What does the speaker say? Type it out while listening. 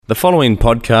The following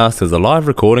podcast is a live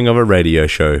recording of a radio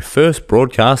show first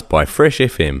broadcast by Fresh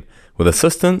FM with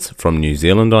assistance from New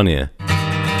Zealand On Air.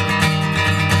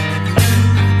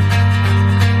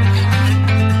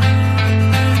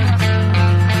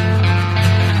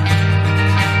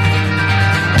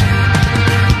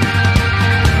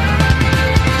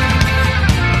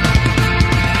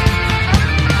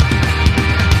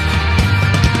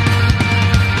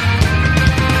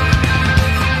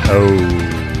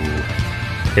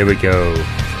 Here we go.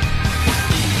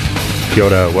 Kia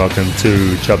ora, welcome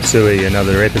to Chop Suey,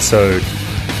 another episode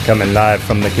coming live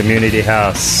from the community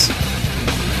house.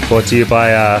 Brought to you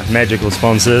by our magical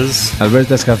sponsors,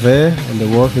 Alberta's Cafe on the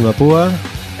wharf in Mapua,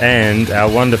 and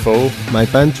our wonderful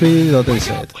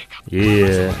mypantry.nz.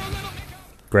 Yeah.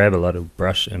 Grab a little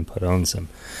brush and put on some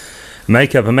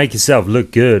makeup and make yourself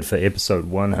look good for episode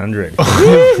 100.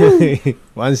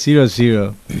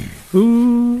 100.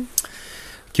 Ooh.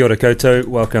 Kia ora koutou,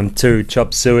 welcome to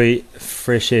Chop Suey,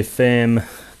 Fresh FM,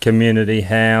 Community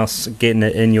House, getting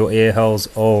it in your ear holes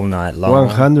all night long.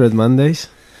 100 Mondays.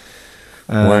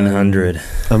 100.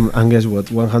 And guess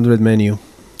what? 100 menu.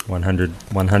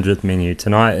 100th menu.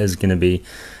 Tonight is going to be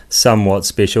somewhat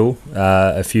special.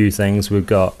 A few things. We've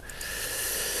got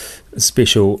a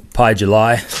special Pie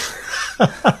July.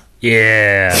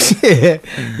 Yeah.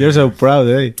 You're so proud,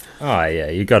 eh? Oh yeah,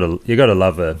 you gotta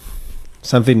love a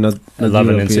something not love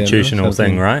European, an institutional no?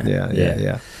 thing, right?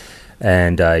 Yeah.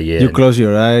 And yeah, you close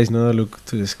your eyes, no, look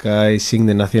to the sky, sing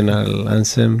the national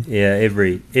anthem. Yeah,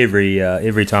 every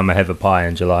time I have a pie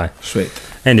in July. Sweet.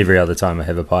 And every other time I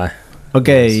have a pie.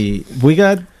 Okay, yes. We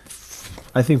got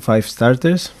I think 5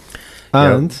 starters.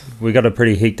 And we got a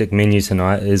pretty hectic menu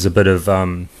tonight. There's a bit of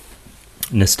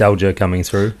nostalgia coming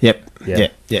through. Yep. Yeah.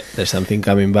 There's something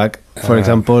coming back. For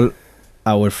example,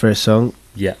 our first song.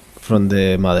 Yeah. From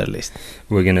the mother list.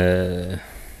 We're gonna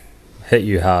hit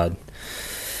you hard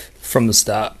from the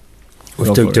start with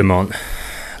Go Duke Dumont.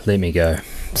 Let me go.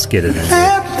 Let's get it in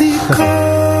there.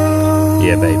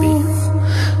 Yeah, baby.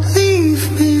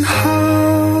 Leave me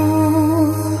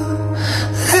whole.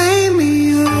 Lay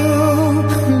me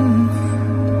open.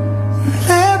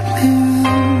 Let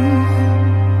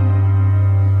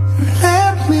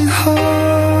me hope.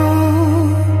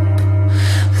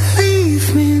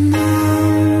 Leave me now.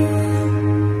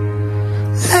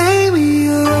 Lay me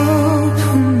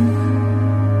open.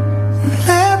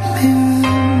 Let me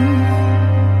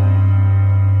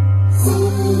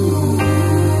ooh.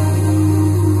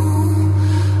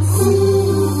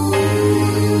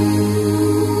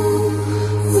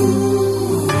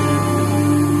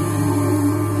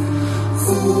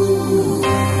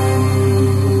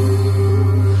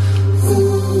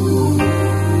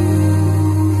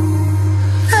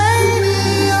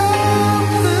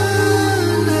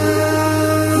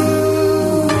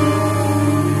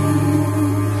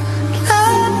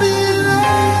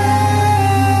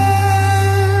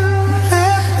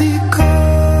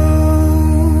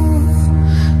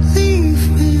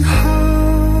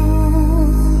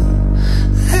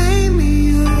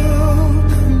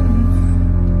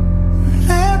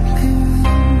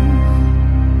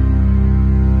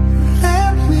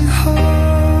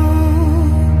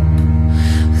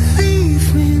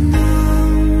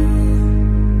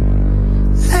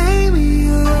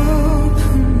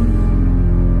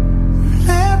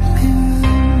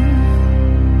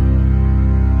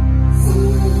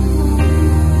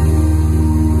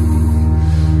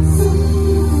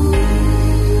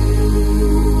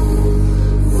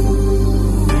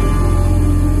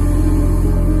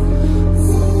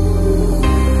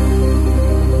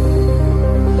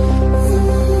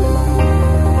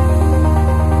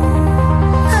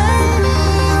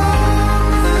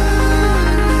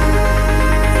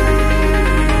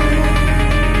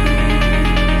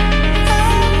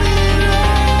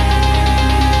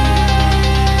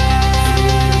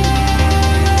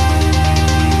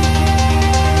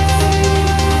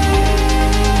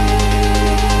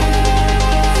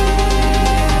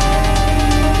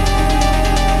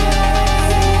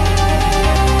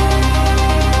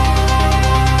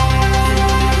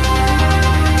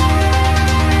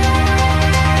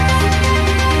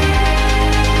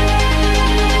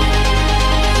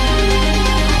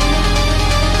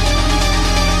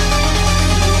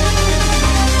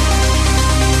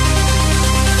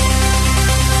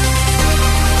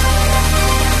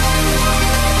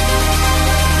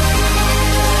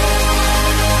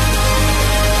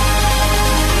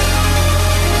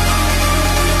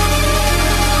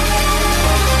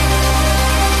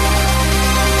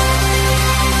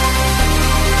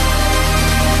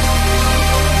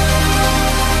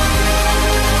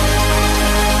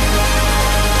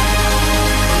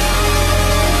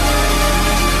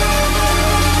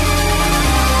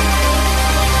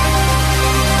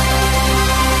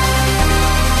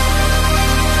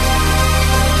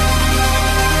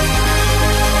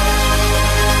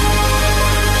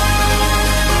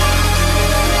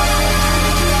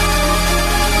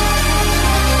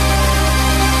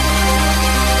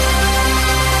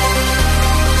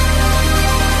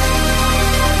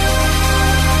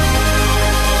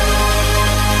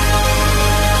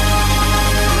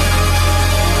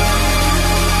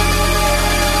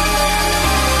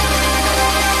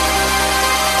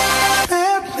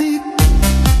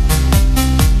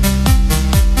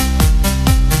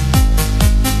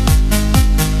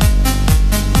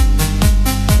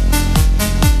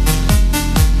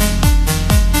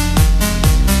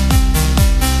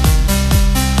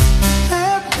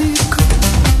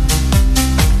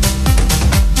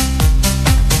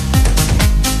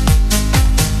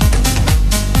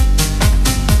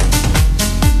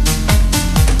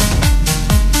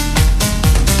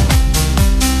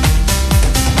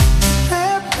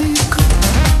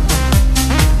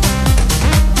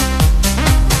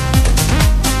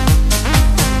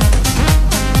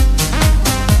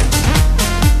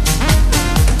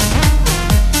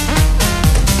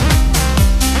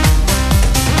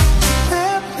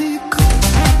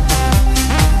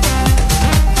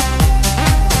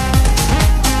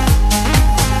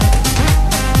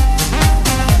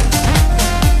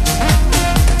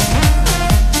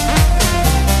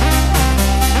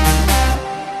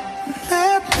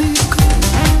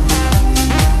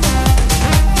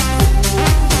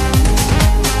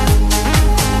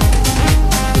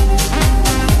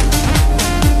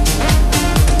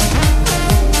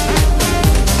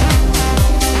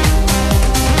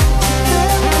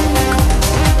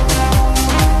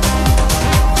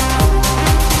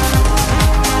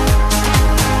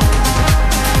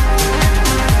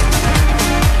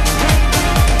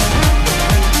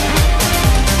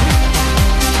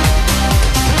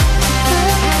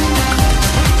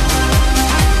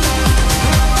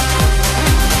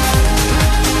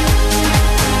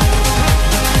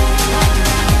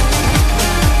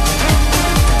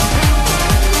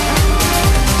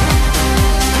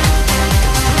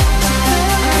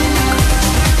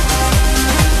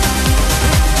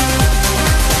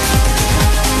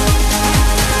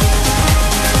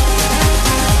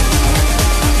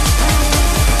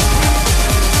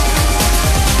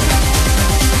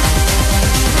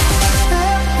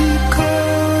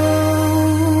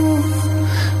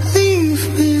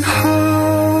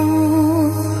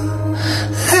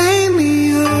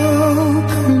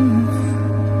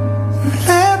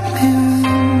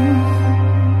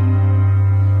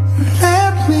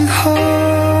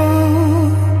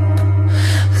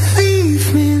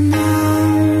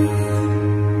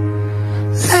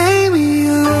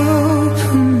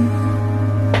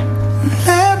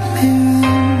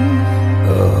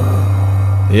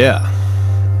 Yeah.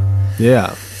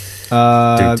 Yeah.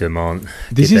 Duke Dumont.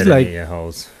 This Get is that in like your ear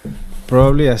holes.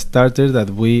 probably a starter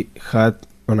that we had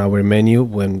on our menu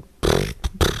when...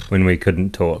 When we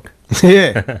couldn't talk.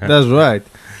 Yeah, that's right.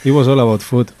 It was all about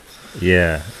food.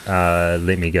 Yeah.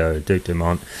 Let Me Go, Duke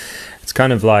Dumont. It's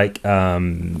kind of like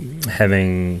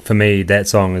having, for me, that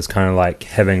song is kind of like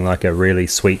having like a really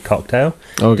sweet cocktail.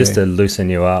 Okay. Just to loosen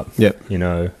you up. Yep. You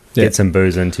know, Yep. get some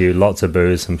booze into you, lots of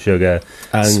booze, some sugar,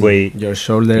 And sweet. your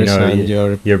shoulders You know, and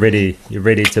your... You're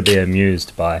ready to be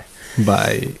amused by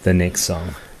By the next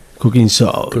song, Cooking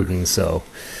Soul. Cooking Soul.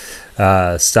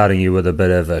 Starting you with a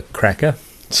bit of a cracker.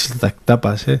 It's like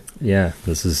tapas, eh? Yeah,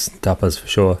 this is tapas for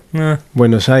sure.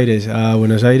 Buenos Aires.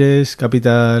 Buenos Aires,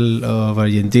 capital of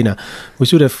Argentina. We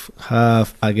should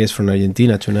have a guest from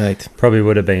Argentina tonight. Probably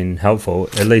would have been helpful,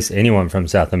 at least anyone from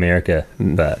South America,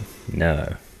 but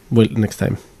no. Well, next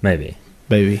time. Maybe.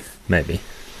 Baby.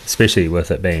 Especially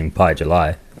with it being Pi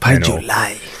July. By and all.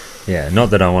 July. Yeah, not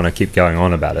that I want to keep going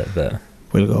on about it, but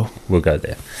We'll go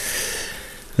there.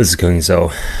 This is Cooking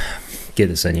Soul. Get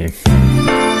this in you.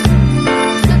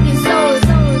 Cooking soul.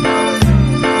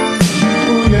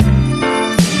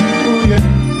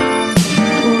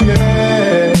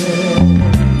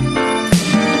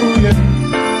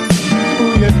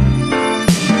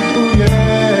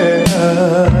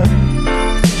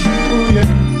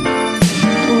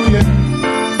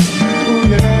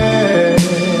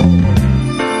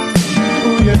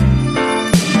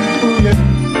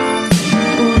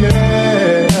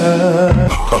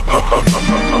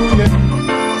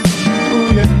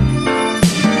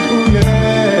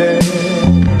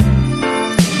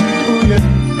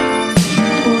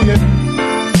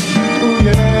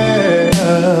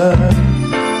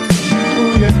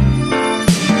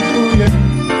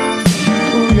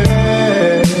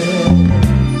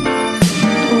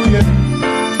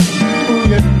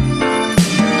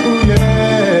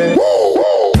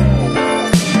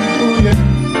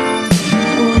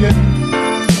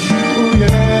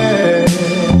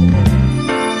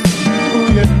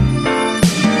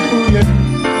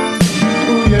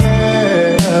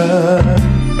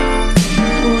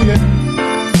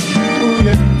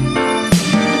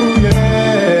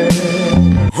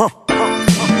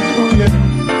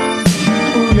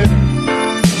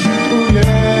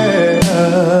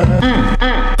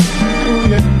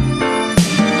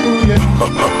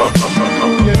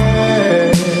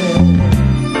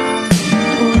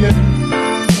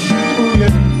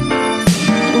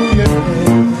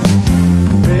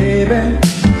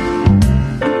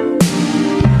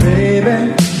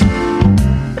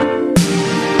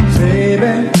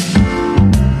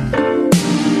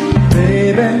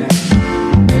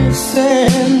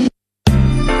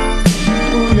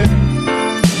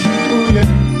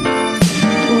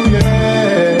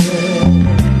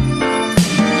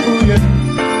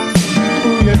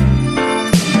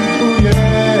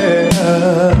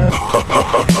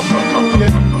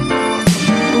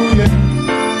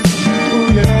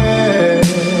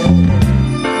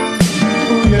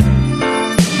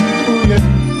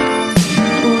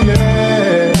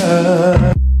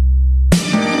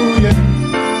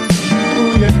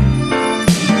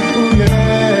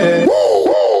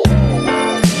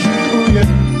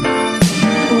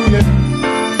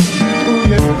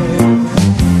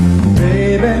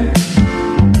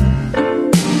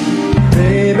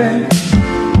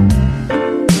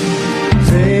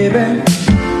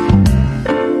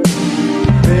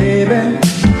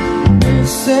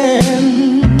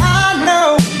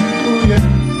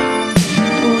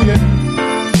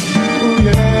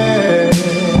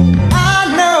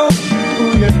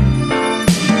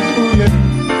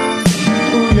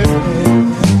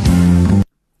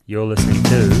 You're listening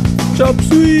to Chop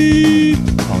Suey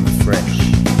On Fresh.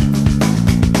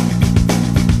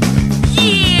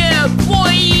 Yeah,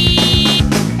 boy!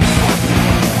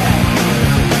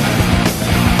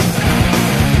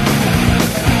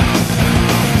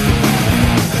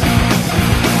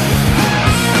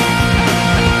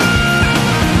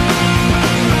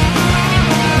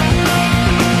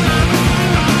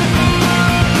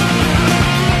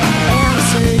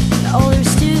 Answered all their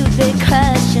stupid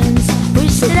questions.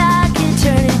 Wish that I could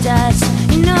turn to dust.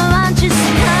 You know I'm just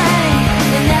a kind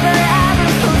that never ever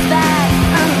pulls back.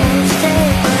 I'm gonna stay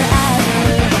forever.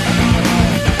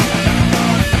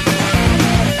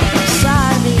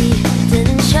 Sorry,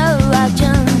 didn't show up,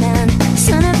 young man.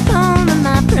 Son of home and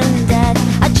my friend dad.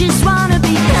 I just wanna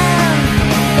be found.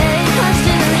 Very close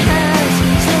to their hands.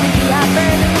 So we are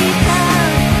perfectly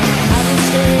found. I will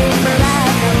stay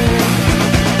forever.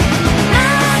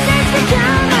 Now there's the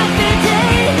count of the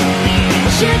day.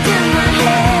 Shit in my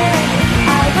head,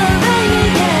 I will ring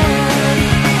again.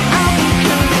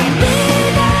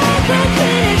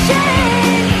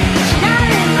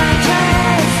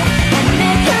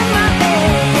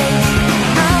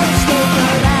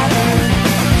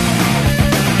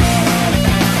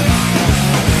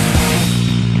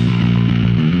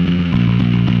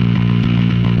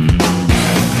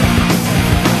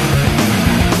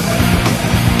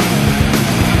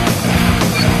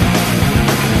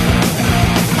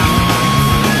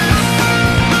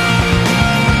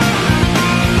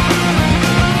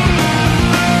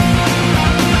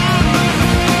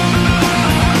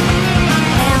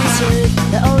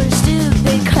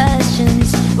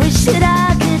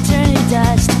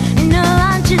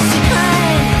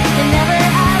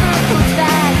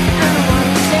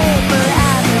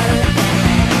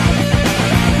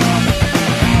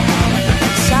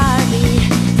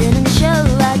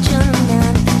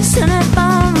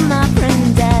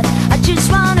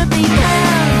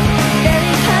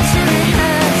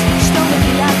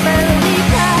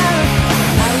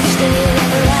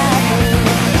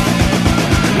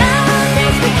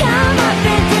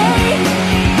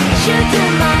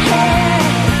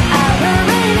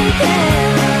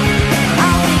 weekend.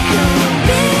 I'll be cool,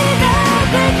 be the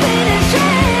great queen of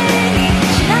shame.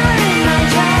 Shining my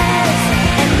dress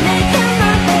and making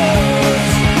my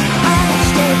face. I'll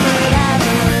stay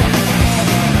forever.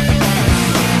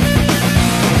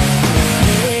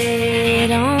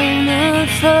 Lay on the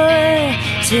floor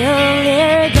till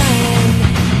you're gone.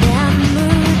 Then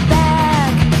move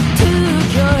back to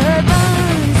your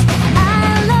bones. I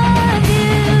love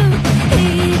you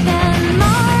even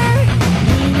more.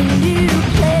 Need a new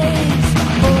place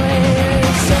for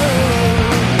your soul.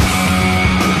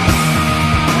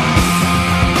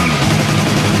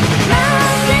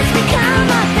 Mountains become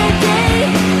up their day.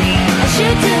 I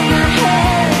shoot to my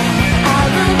head. I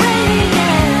will rain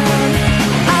down.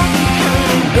 I'll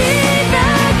become big, the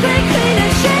great queen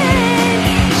of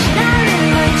shame. Shine in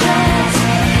my dress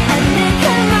and make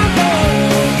her my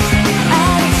face.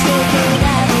 I'll stay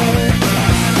forever.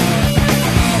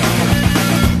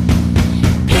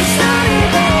 Piss on her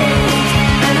veins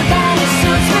and her body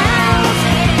still smells.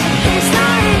 Piss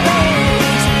on her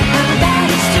veins and her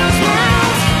body still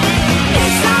smells.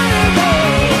 Piss on her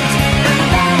veins and her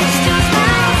body still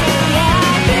smells. Yeah,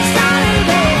 piss on her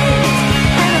veins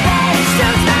and her body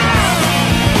still smells.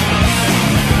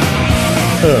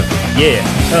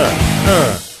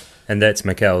 And that's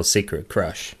Mikel's secret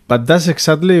crush. But that's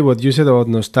exactly what you said about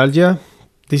nostalgia.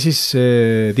 This is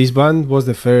this band was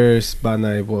the first band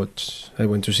I watched. I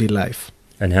went to see live.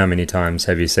 And how many times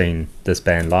have you seen this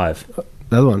band live?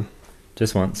 That one.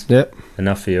 Just once. Yeah.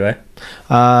 Enough for you, eh?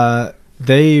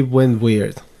 They went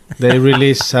weird. They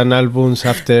released an albums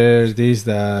after this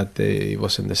that they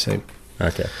wasn't the same.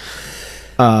 Okay.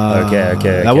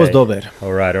 Okay. That was Dover.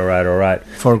 All right.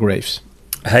 Four Graves.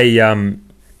 Hey,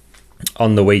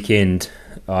 on the weekend,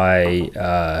 I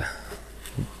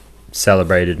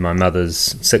celebrated my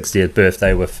mother's 60th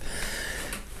birthday with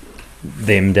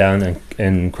them down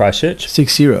in Christchurch.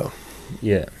 6-0.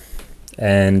 Yeah.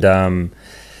 And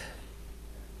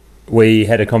we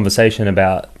had a conversation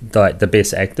about like the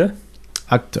best actor.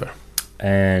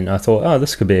 And I thought, oh,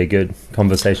 this could be a good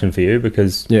conversation for you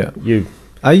because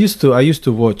I used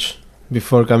to watch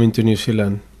before coming to New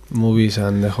Zealand movies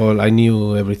and the whole. I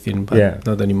knew everything, but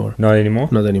not anymore. Not anymore?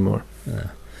 Not anymore.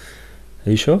 Are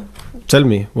you sure? Tell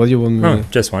me what you want me Oh,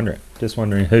 just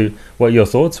wondering what your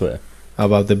thoughts were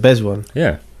about the best one.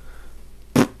 Yeah.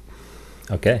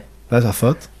 Okay. That's a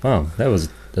thought. Oh, that was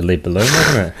the lead balloon,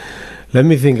 wasn't it? Let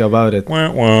me think about it.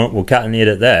 We'll cut and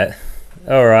edit that.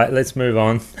 All right, let's move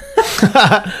on.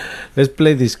 Let's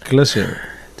play Disclosure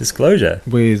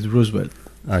with Roosevelt.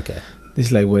 Okay.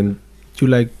 It's like when you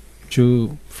like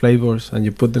two flavors and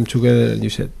you put them together and you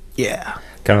said, yeah.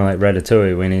 Kind of like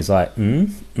Ratatouille when he's like,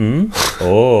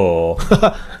 oh.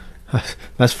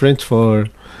 That's French for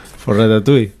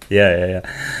Ratatouille. Yeah.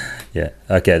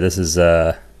 Okay, this is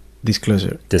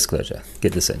Disclosure.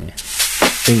 Get this in here.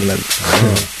 England.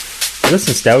 Oh. This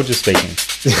nostalgia speaking.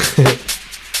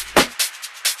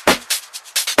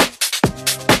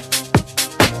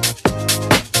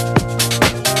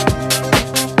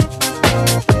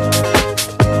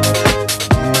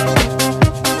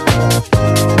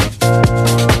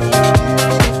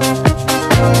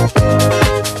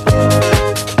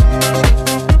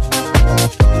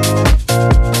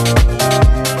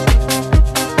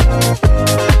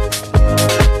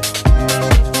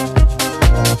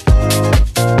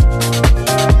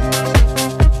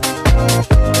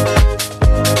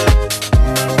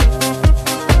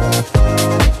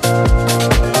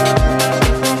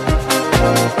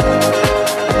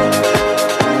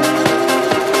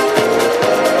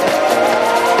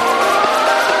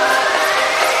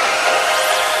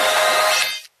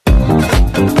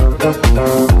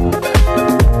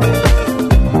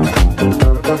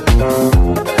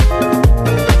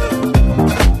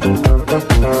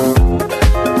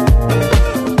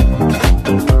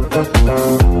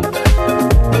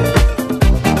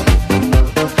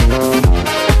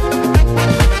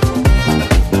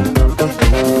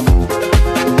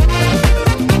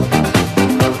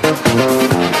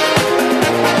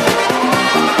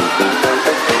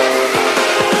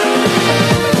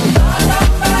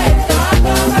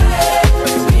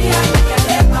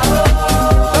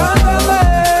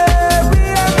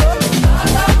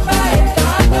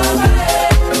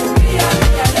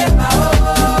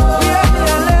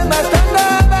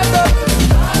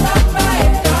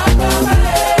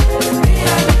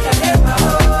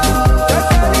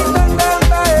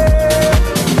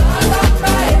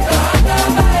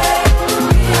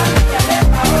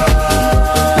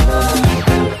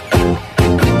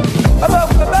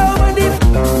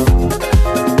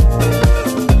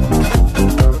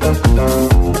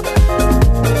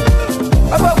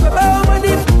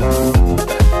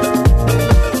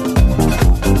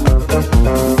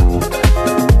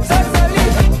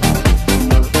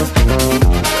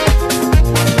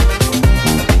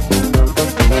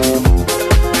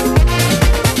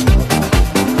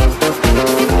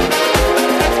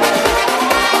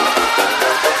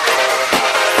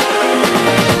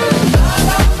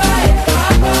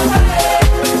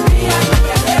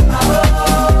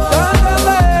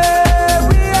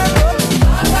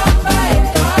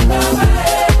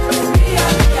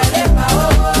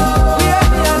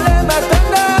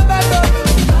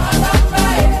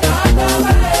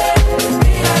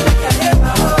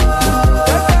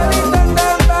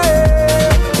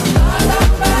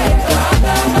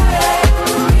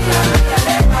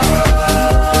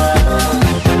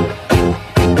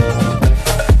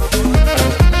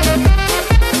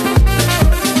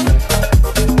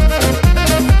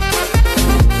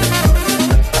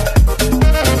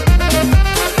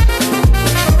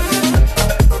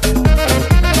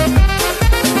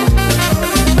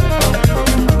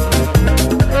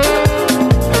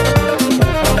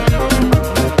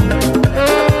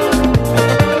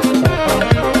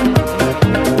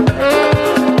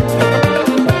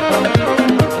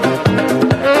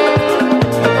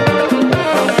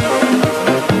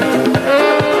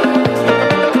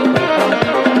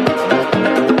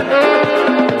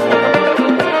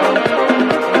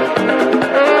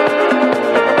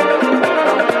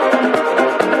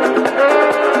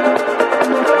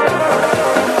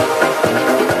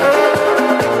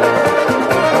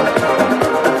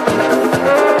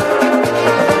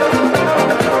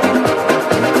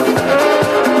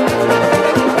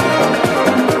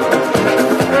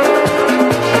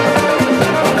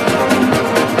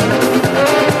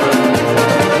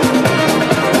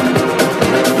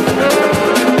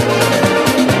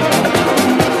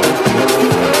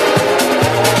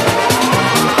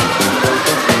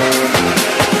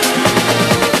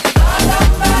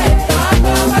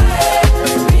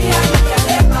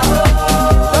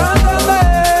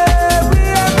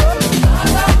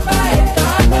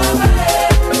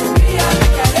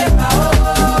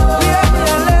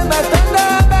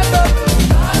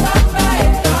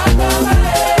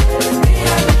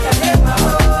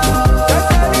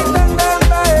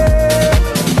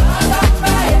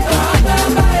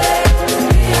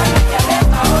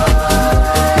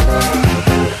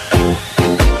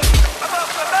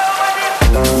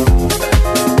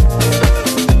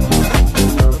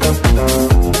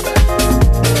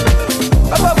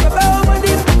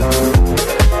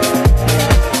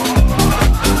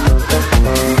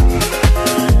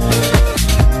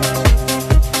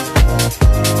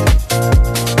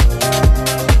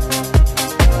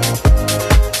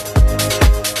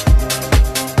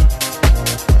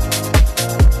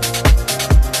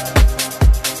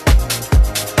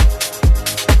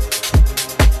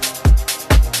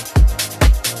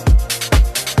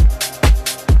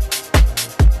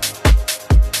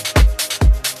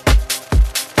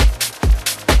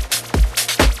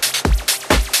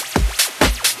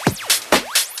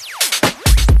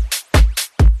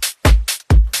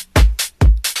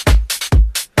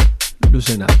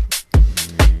 Loosen up.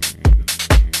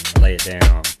 Lay it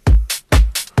down.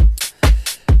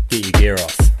 Get your gear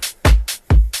off.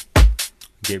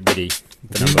 Get ready for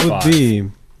This number would 5. be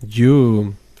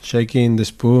you shaking the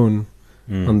spoon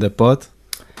on the pot.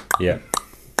 Yeah.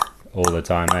 All the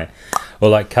time, eh? Or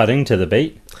like cutting to the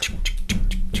beat.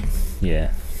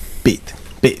 Yeah. Beat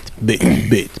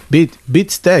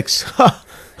stacks.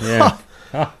 Yeah.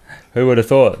 Who would have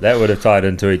thought that would have tied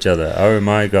into each other? Oh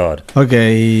my god.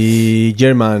 Okay,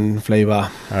 German flavor.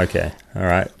 Okay. All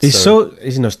right. It's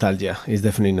nostalgia. It's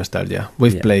definitely nostalgia.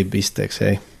 We've played beefsteaks,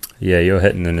 eh? Yeah, you're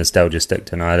hitting the nostalgia stick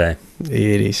tonight, eh?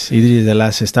 It is. It is the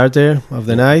last starter of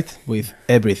the night with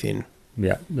everything.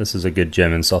 Yeah, this is a good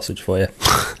German sausage for you.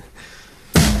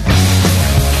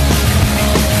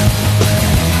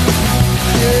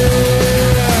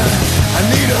 I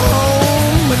need a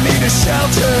home, I need a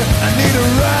shelter, I need a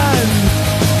run.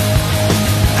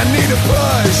 I need a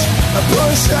push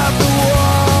out the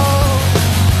wall.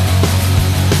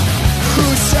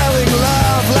 Who's selling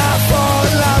love, life for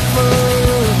lover?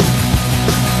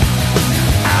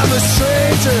 I'm a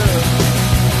stranger,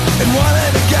 and one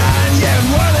at a gun, yeah, and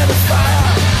one at a fire.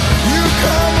 You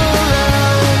come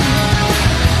around,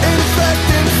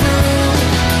 infected through,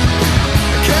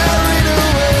 carried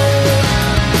away,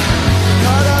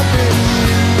 caught up in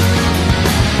you.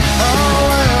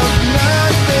 Oh, I'm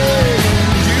nothing.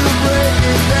 You break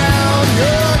it down.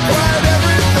 You're quite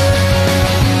everything.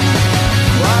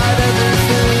 Quite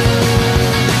everything.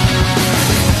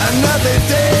 Another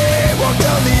day, walk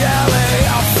down the alley.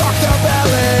 I fucked up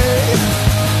alley.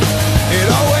 It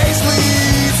always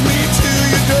leads me to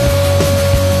your door.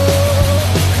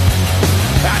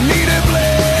 I need a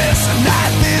bliss,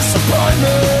 not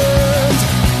disappointment.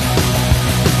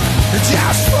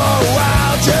 Just for a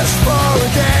while, just for a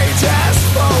day, just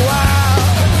for a while.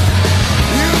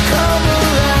 You come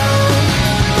around,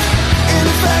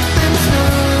 infecting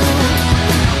through,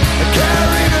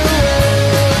 carried away,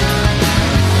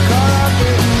 caught up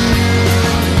in you.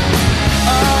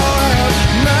 Oh,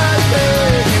 and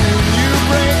nothing, you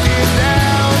break it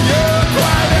down. You're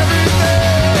quite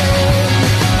everything,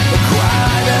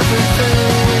 quite everything.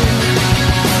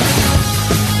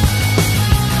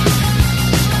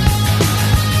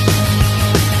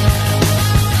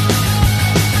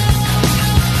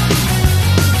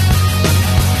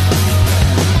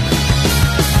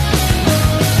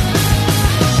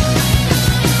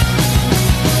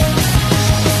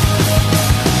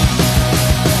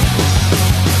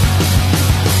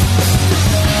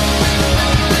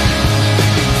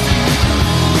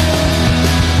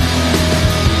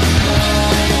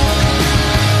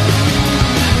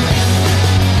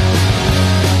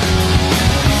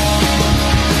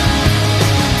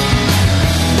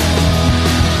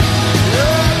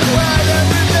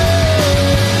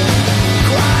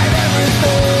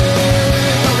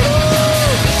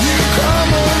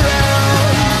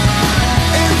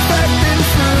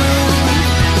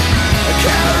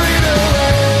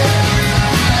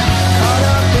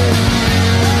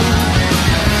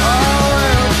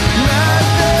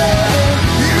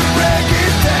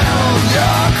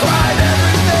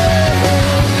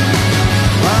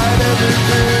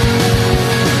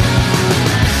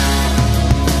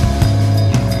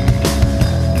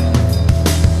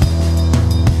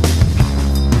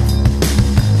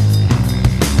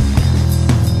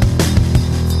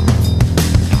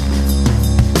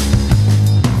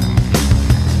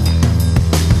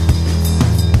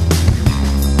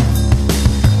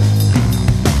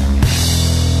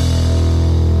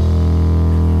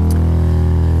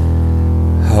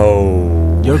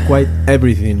 You're quite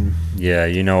everything. Yeah,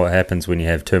 you know what happens when you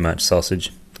have too much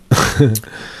sausage.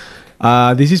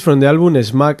 This is from the album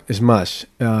Smack Smash.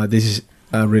 This is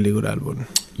a really good album.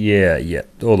 Yeah,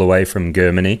 all the way from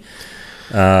Germany.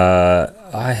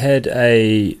 I had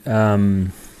a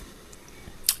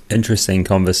interesting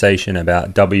conversation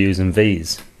about W's and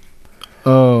V's.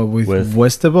 Oh, with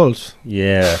vegetables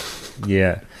Yeah.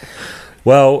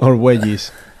 Well, or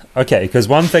wedges. okay, because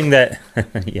one thing that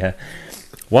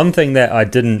one thing that I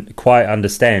didn't quite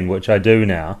understand, which I do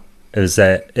now, is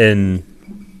that in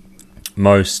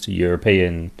most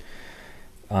European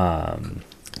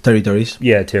Territories.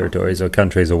 territories or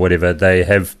countries or whatever, they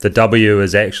have the W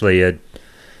is actually a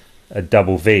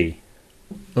double V.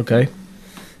 Okay.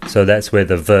 So that's where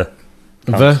the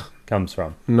V comes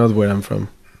from. Not where I'm from.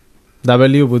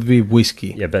 W would be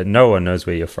whiskey. Yeah, but no one knows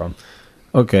where you're from.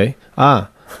 Okay.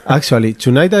 Actually,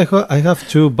 tonight I have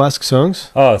two Basque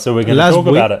songs. Oh, so we're going to talk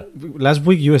about it. Last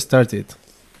week you started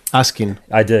asking.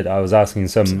 I did. I was asking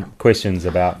some questions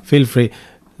about... Feel free.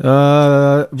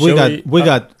 We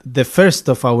got the first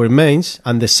of our mains,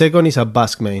 and the second is a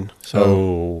Basque main. So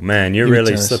Oh man, you're give it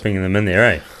really chance. slipping them in there,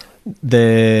 eh?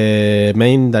 the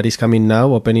main that is coming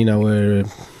now, opening our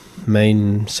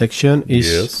main section,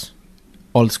 is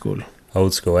old school.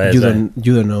 Old school, as You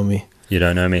don't know me. You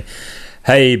don't know me.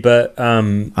 Hey, but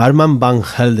Armand van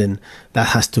Helden. That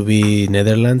has to be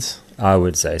Netherlands. I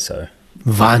would say so.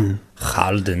 Van.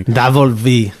 Halden. Double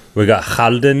V. We got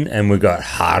Halden and we got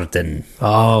Harden.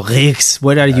 Oh, Riggs.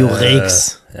 Where are you,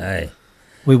 Riggs? Hey,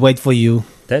 We wait for you.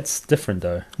 that's different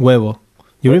though. Huevo.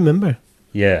 You remember?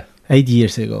 Yeah, 8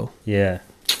 years ago. yeah.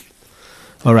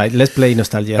 All right, let's play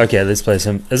Nostalgia. Okay, let's play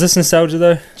some. Is this nostalgia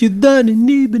though? You don't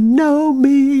even know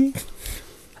me.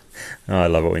 Oh, I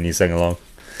love it when you sing along.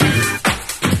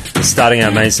 Starting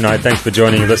our mains tonight. Thanks for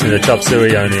joining and listening to Chop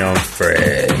Suey only on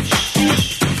Fresh.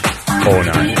 All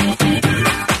night.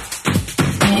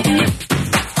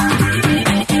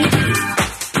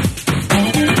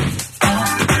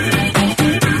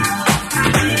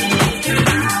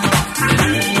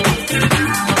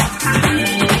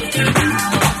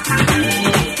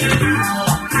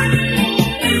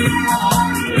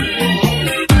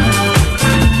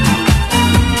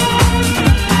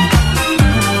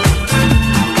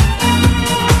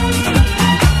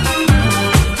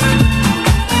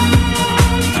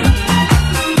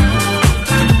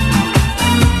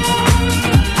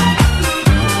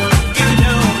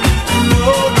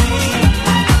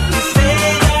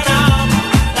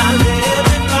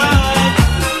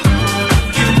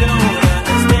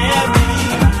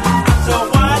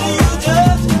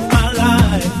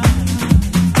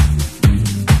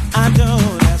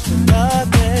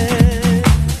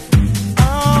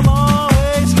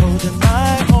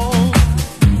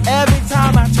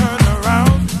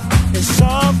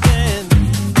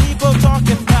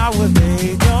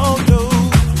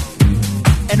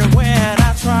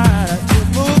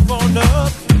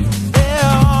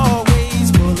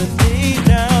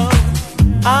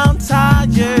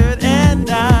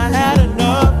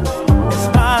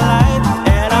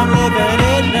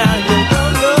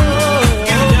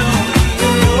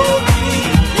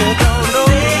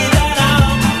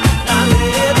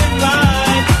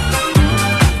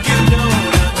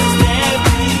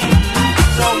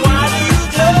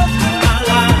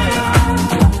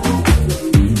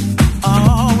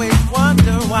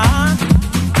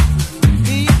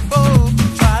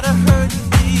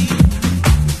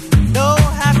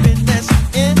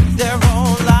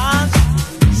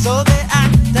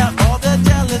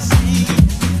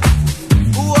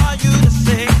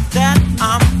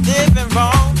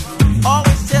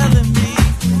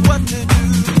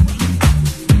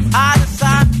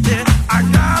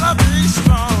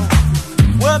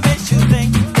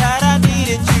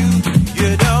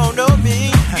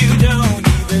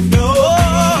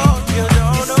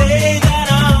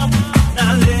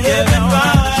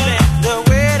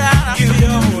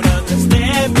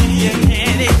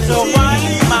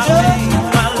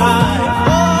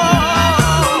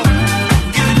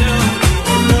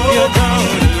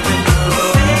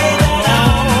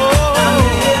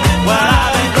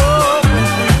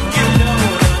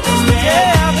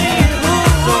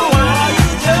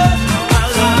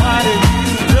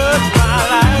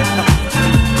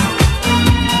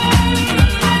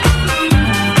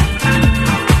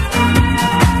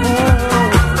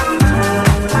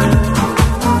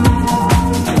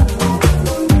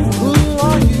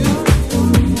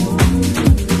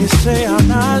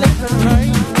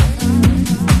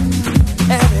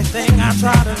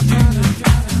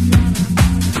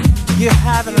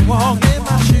 haven't walked in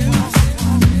my shoes.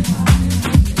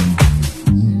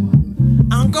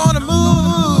 I'm gonna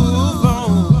move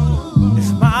on.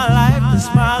 It's my life, it's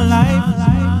my life.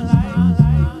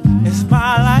 It's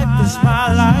my life, it's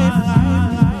my life.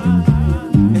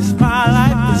 It's my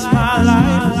life, it's my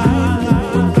life.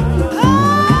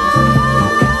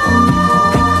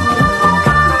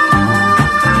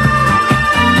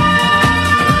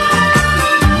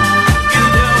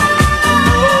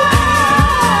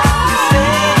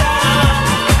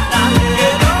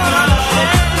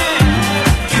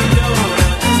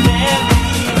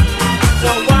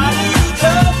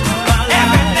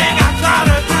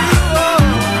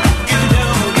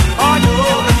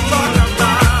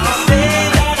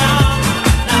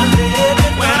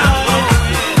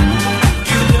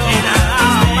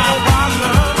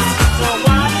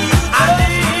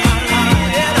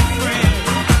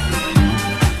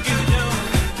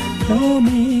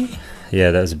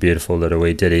 Yeah, that was a beautiful little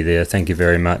wee ditty there. Thank you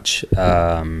very much.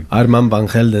 Armand van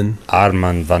Helden.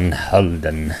 Armand van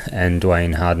Helden and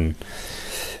Dwayne Harden.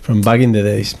 From back in the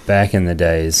days. Back in the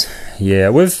days.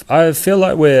 Yeah, I feel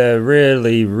like we're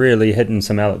really hitting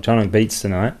some electronic beats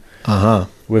tonight. Uh-huh.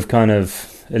 We've kind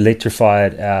of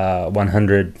electrified our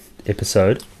 100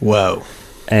 episode. Wow.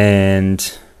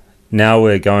 And now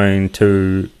we're going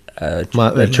to a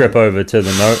trip over to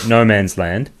the no man's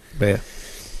land. Yeah.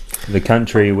 The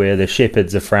country where the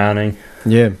shepherds are frowning.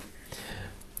 Yeah.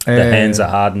 The hands are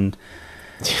hardened.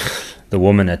 The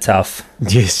women are tough.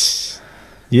 Yes.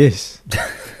 Yes.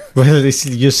 Well,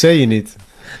 you're saying it.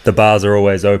 The bars are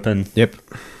always open. Yep.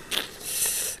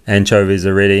 Anchovies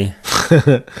are ready.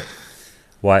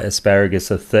 White asparagus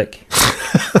are thick.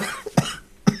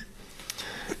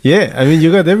 Yeah, I mean,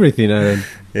 you got everything, Aaron.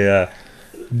 Yeah.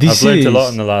 This I've learned a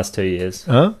lot in the last 2 years.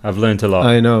 Huh? I've learned a lot.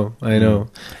 I know.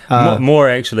 More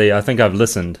actually, I think I've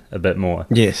listened a bit more.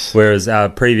 Yes. Whereas our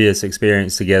previous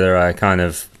experience together, I kind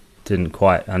of didn't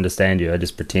quite understand you. I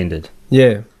just pretended.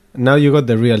 Yeah. Now you got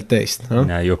the real taste, huh?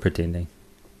 Now you're pretending.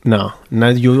 No. Now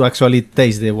you actually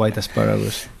taste the white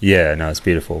asparagus. Yeah, no, it's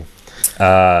beautiful.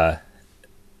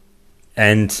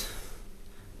 And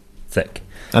thick.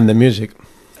 And the music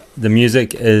The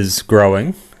music is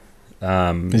growing.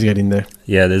 is getting there.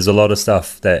 Yeah, there's a lot of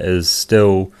stuff that is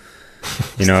still,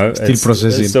 Still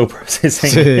processing. It's still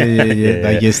processing. yeah,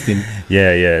 digesting.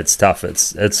 Yeah, it's tough.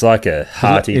 It's like a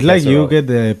hearty. It's like you casserole. get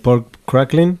the pork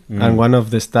crackling and one of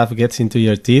the stuff gets into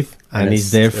your teeth and it's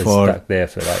there for... stuck there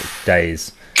for like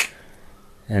days.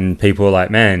 And people are like,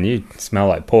 man, you smell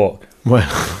like pork. Well,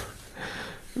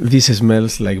 this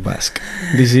smells like Basque.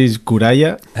 This is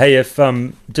curaya. Hey, if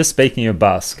just speaking of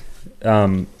Basque,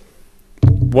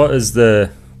 what is the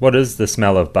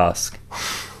smell of Basque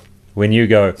when you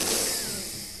go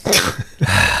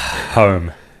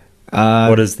home?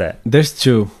 What is that? There's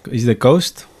two. Is the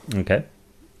coast Okay,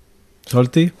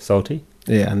 salty? salty.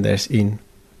 Yeah, and there's in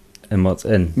And what's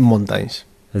in? mountains.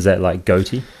 Is that like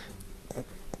goatee?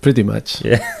 Pretty much.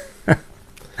 Yeah,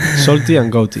 Salty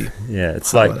and goatee. yeah.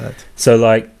 It's How like about that? so.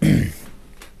 Like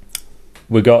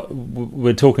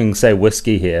we're talking, say,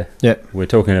 whiskey here. Yeah. We're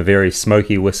talking a very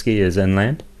smoky whiskey is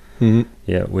inland. Mhm.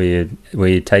 Yeah, where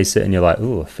you taste it and you're like,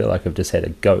 oh, I feel like I've just had a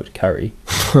goat curry.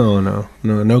 Oh,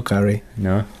 no curry.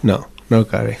 No, No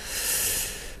curry.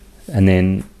 and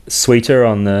then sweeter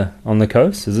on the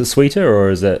coast. Is it sweeter or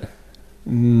is it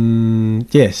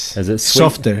Yes. Is it sweet?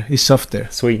 Softer. It's softer.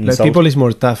 sweet and Like salty? people is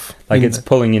more tough. Like in it's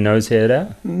pulling your nose hair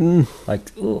out. Mm, Like,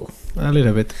 ooh. a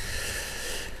little bit.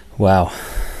 Wow.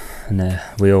 And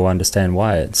we all understand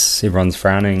why. It's everyone's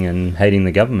frowning and hating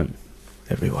the government.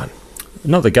 Everyone.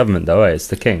 Not the government though. It's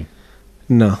the king.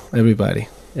 No, everybody.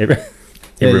 Every,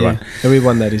 Yeah, everyone. yeah.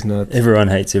 Everyone that is not. Everyone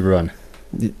hates everyone.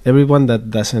 Everyone that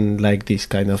doesn't like this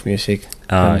kind of music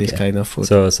and this okay. kind of food.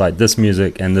 So it's like this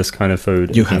music and this kind of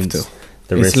food. You have against to.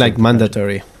 The It's rest like of the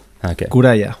mandatory. country. Okay.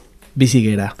 Curaya.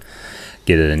 Biziguera.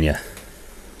 Get it in ya.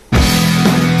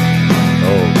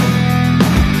 Oh.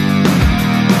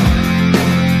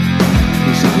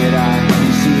 Biziguera,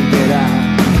 biziguera.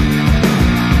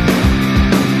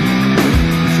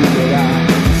 Biziguera,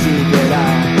 biziguera.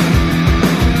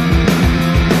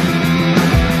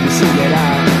 Biziguera,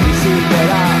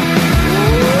 biziguera.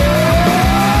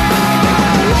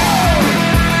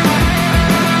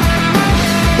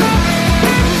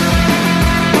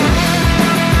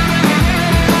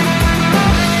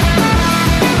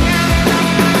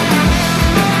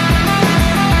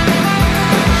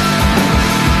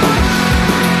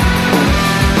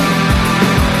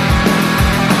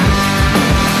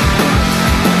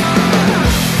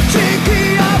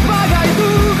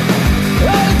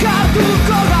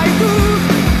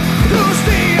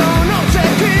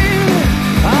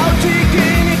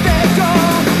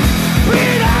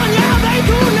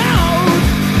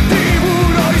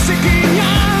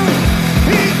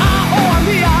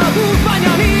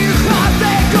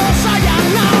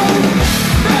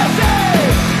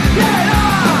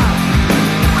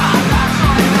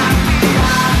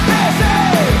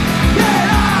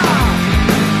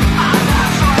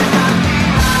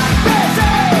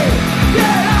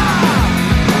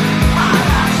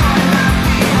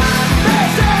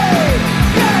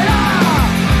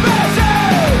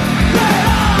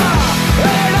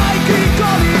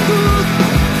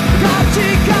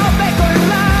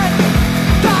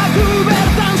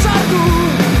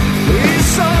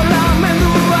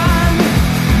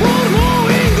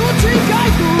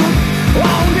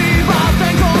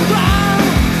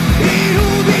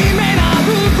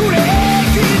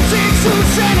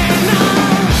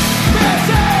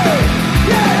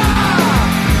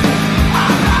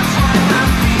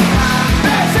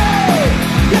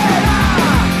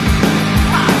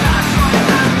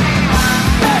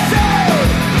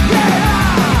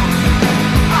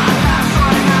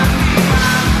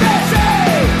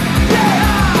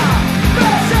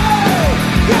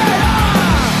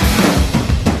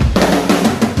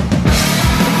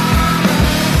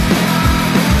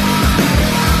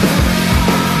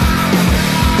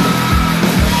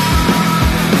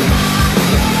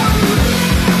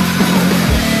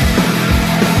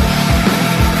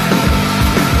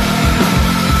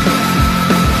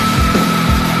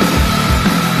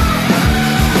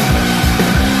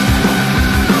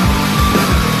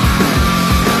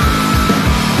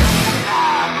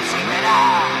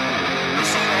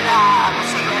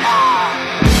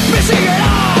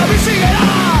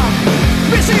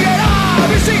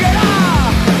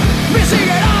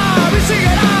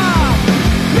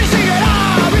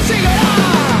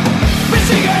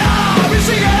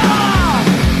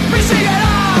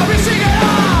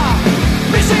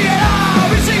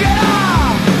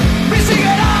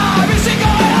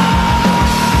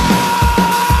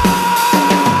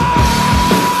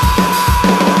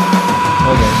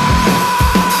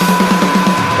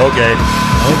 Okay.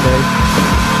 Okay.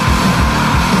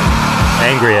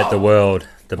 Angry at the world,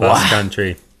 the Basque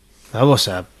Country. That was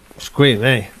a scream,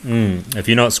 eh? If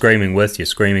you're not screaming with, you're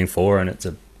screaming for, and it's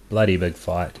a bloody big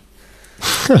fight.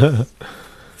 That's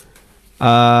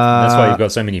why you've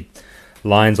got so many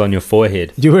lines on your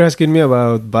forehead. You were asking me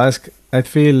about Basque. I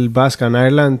feel Basque and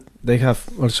Ireland, they have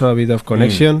also a bit of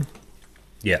connection.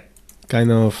 Yeah.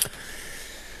 Kind of.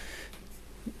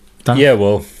 tough. Yeah,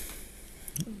 well,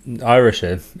 Irish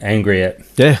are angry at...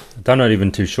 Yeah, I'm not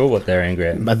even too sure what they're angry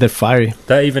at. but they're fiery.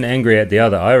 They're even angry at the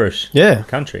other Irish Yeah,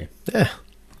 country. yeah.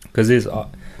 Because there's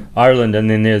Ireland and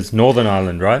then there's Northern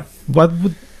Ireland, right? What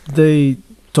would they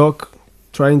talk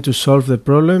trying to solve the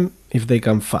problem if they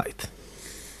can fight?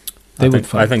 They would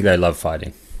fight. I think they love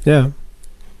fighting. Yeah.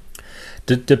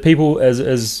 Do people,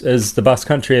 is the Basque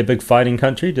country a big fighting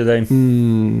country? Do they?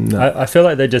 No. I feel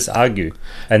like they just argue,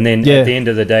 and then Yeah. at the end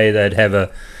of the day, they'd have a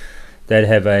they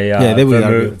would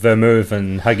argue. vermouth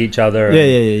and hug each other.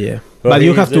 Yeah. Well, But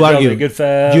you he's have a to jolly argue. good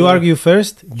fella. You argue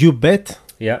first, you bet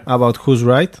Yeah, about who's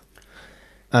right,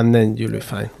 and then you'll be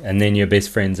fine. and then you're best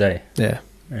friends, eh? Yeah.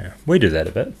 Yeah, we do that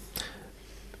a bit.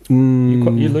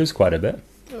 Mm, You lose quite a bit.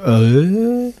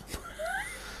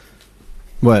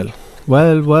 Well.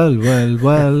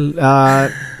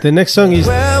 The next song is.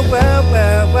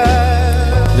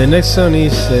 The next song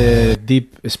is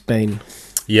Deep Spain.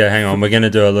 Yeah, hang on. We're gonna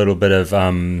do a little bit of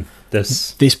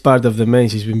this. This part of the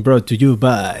mix has been brought to you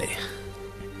by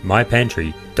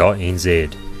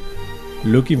mypantry.nz.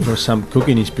 looking for some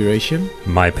cooking inspiration.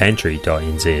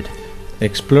 mypantry.nz.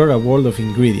 Explore a world of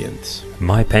ingredients.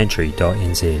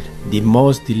 mypantry.nz. The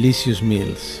most delicious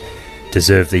meals.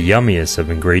 Deserve the yummiest of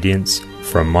ingredients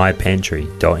from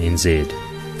mypantry.nz.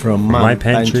 From My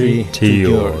pantry to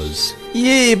yours.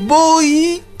 Yeah,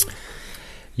 boy.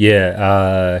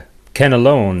 Yeah,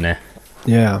 cannellone.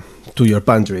 Yeah, to your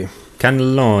pantry.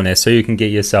 Cannellone. So you can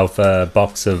get yourself a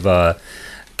box of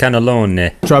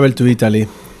cannellone Travel to Italy.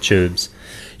 tubes.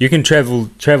 You can travel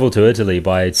to Italy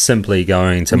by simply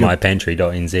going to Yeah.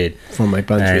 mypantry.nz From my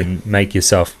pantry and make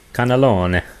yourself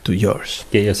cannellone. to yours.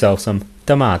 Get yourself some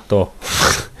tomato.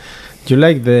 You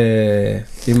like the...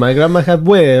 If my grandma had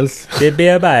whales... There'd be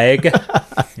a bag.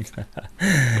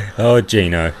 Oh,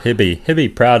 Gino. He'd be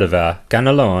proud of our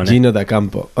cannellone. Gino da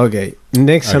Campo. Okay.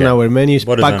 Next on Okay. our menu is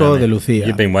What is Paco on de it? Lucia.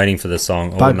 You've been waiting for the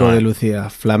song all Paco night. de Lucia.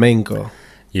 Flamenco.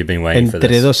 You've been waiting for Entre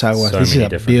this. dos aguas. So This is many a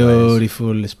different ways.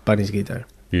 beautiful Spanish guitar.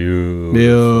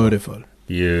 Beautiful.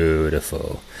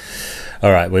 Beautiful.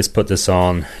 All right, let's put this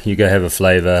on. You go have a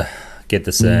flavour. Get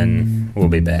this in. We'll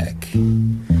be back.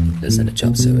 Listen to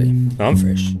Chop Suey. I'm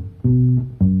fresh.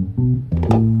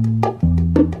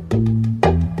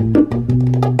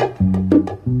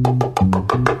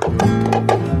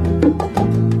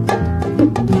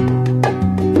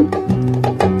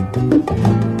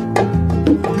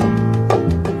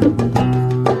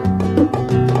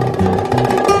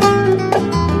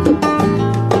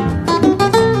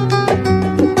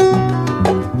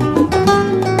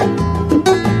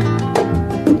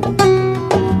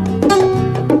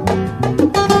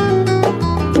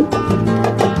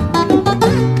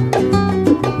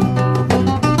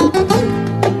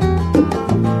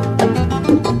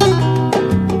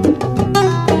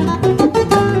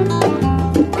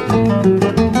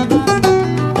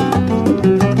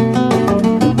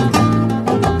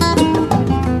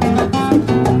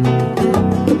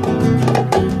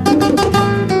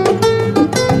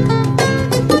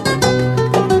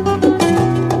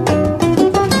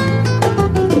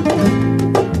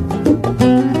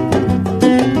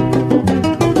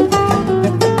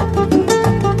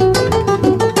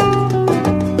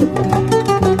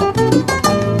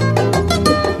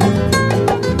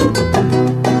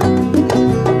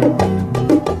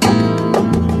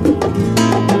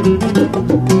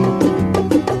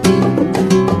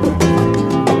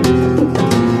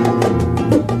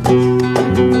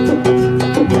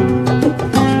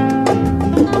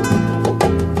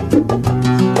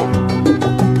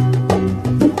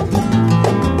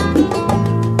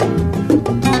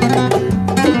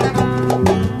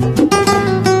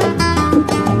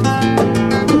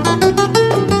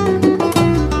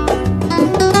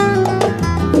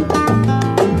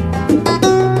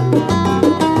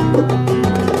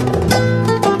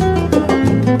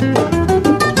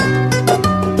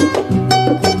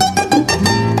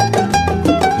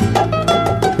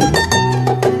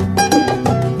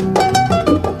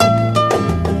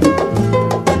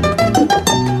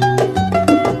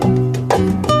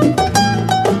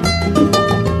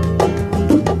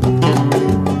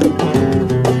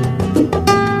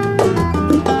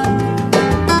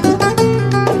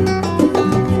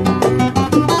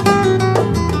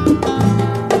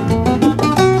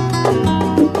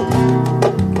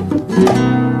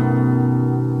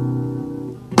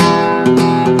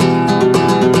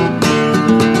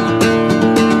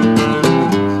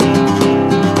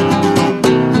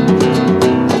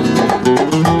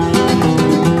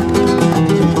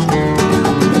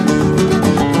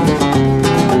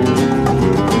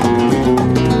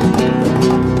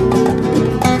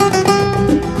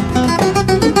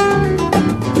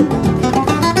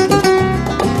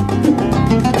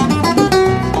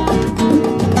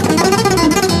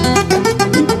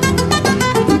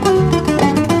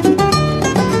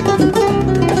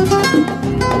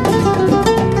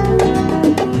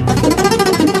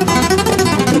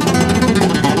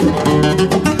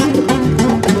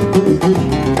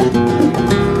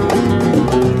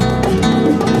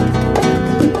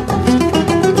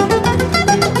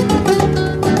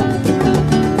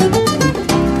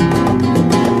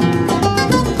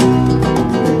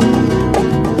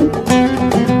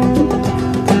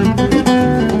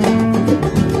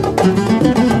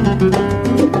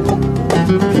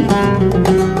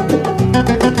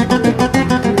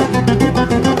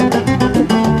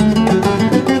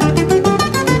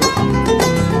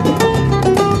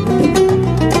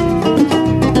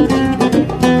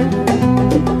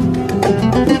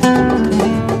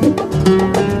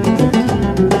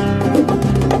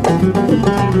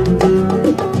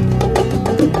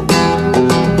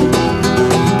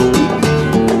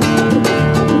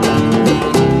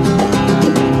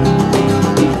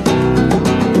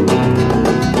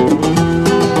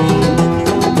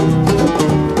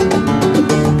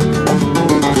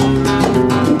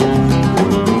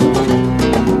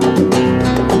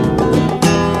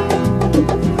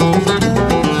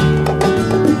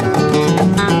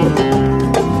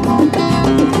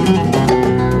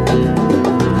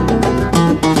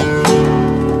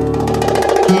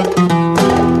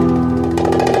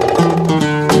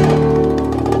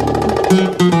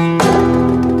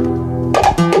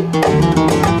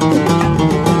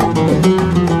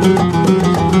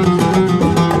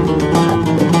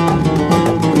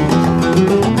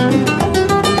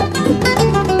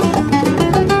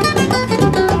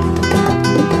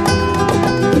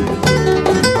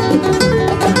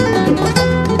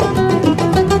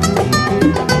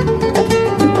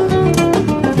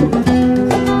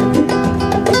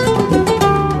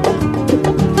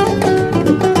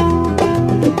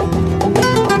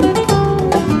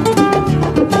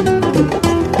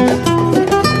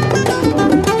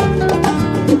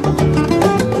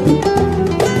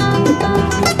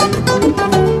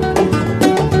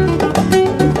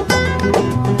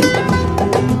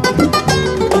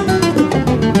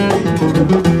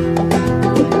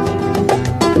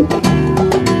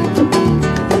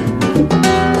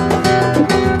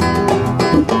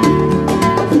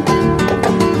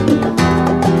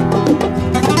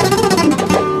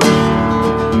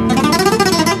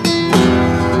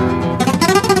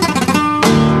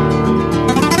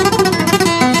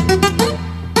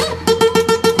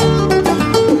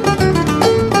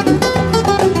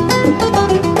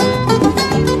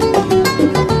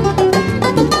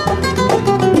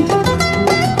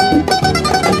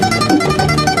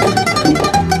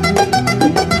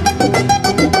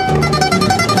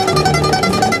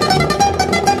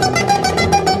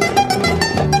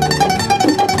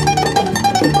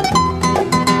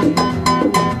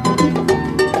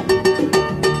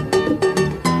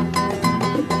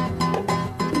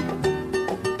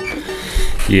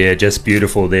 Yeah, just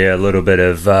beautiful there. A little bit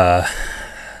of the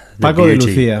Paco de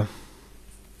Lucia.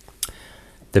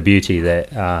 the beauty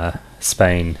that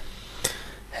Spain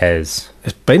has.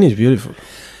 Spain is beautiful.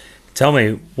 Tell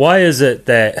me, why is it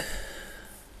that...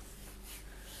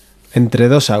 Entre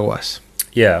dos aguas.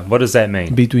 Yeah, what does that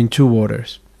mean? Between two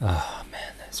waters. Oh,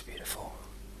 man, that's beautiful.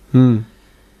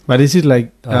 But this is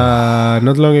like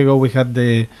not long ago we had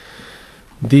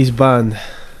this band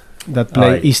that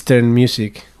play Eastern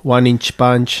music, 1 Inch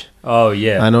Punch, Oh,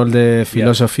 yeah. and all the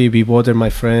philosophy, Be Water, My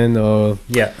Friend, or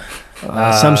Yeah.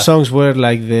 some songs were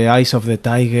like The Eyes of the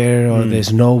Tiger or The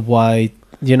Snow White,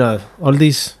 you know, all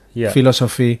this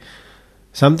philosophy.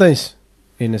 Sometimes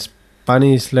in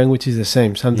Spanish language is the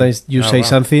same. Sometimes you say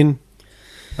something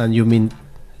and you mean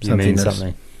something else.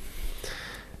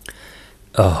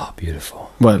 Oh,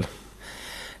 beautiful. Well,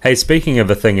 Hey, speaking of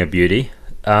a thing of beauty,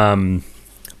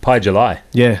 Pi July.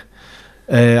 yeah,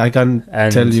 I can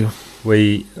And tell you.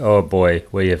 we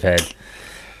have had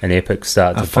an epic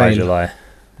start A to Pi fail. July.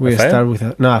 We A fail? start with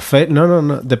a fail.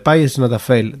 No. The pie is not a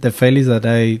fail. The fail is that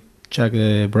I chuck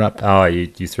the wrap. Oh, you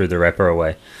threw the wrapper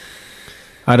away.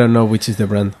 I don't know which is the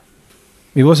brand.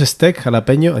 It was a steak,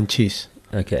 jalapeno, and cheese.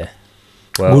 Okay.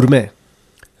 Well, Gourmet.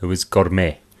 it was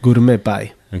gourmet. Gourmet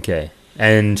pie Okay.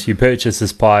 And you purchased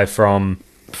this pie from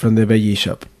from the veggie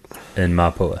shop. in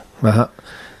Mapua. Uh-huh.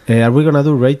 Are we gonna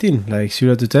do rating like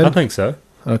 0 to 10? I think so.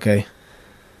 Okay.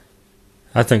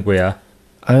 I think we are.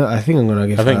 I think I'm gonna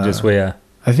give. I think just we are.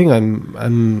 I think I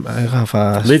have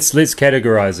a Let's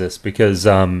categorize this because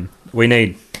we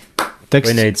need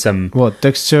some. what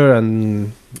texture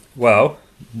and Well,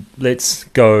 let's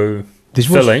go this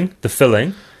was filling. The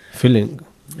filling. filling.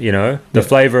 You know, the Yeah.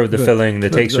 flavor of the Good. filling, the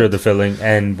Good, texture of good. the filling,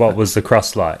 and what was the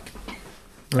crust like.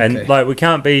 And Okay. like we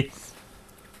can't be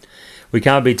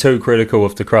too critical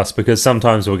of the crust because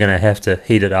sometimes we're going to have to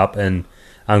heat it up in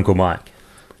Uncle Mike,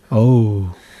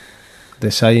 Oh,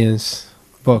 the science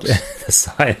box. the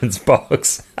science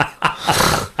box.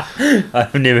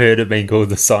 I've never heard it being called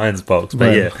the science box, but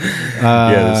Well,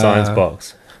 the science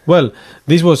box. Well,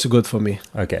 this was good for me.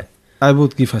 Okay, I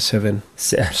would give a 7.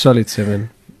 Solid 7.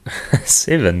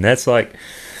 7.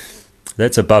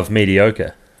 That's above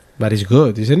mediocre. But it's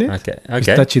good, isn't it? Okay, It's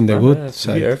touching the good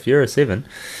side. If you're a 7,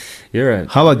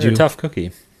 How about you're you? a tough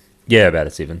cookie. Yeah, about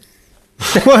a 7.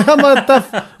 Why am I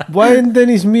tough? Why then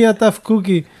is me a tough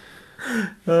cookie?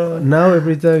 Now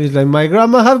every time it's like my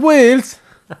grandma had wheels.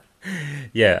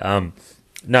 Yeah,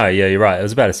 no, yeah, you're right. It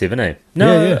was about a 7, eh?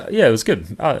 No, Yeah. it was good.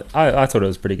 I thought it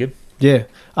was pretty good. Yeah,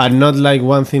 and not like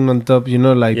one thing on top, you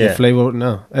know, like Yeah. the flavor.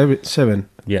 No, every 7.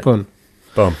 Yeah. Boom.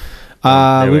 Boom.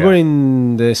 There We we were are.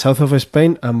 in the south of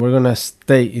Spain, and we're gonna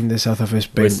stay in the south of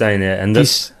Spain. We're staying there, and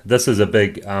this is a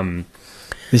big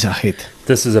This is a hit.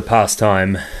 this is a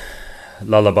pastime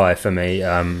lullaby for me,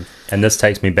 and this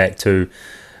takes me back to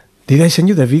Did I send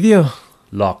you the video?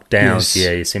 lockdowns. Yes.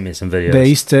 Yeah, you sent me some videos.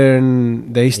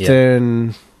 The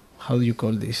Eastern. How do you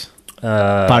call this?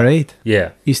 Parade. Yeah,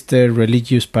 Easter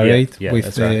religious parade yeah, with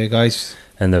that's the right. guys.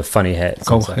 and the funny hats.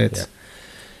 Cow and stuff, heads.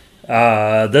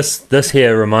 Yeah. This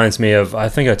here reminds me of, I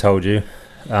think I told you,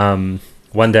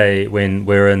 one day when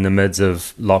we were in the midst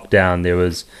of lockdown, there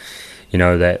was, you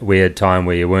know, that weird time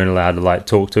where you weren't allowed to like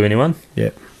talk to anyone, Yeah.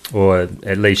 or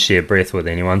at least share breath with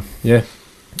anyone. Yeah.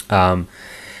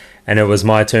 And it was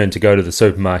my turn to go to the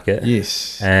supermarket.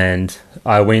 Yes. And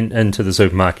I went into the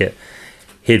supermarket,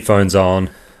 headphones on,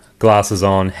 glasses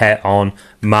on, hat on,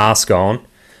 mask on,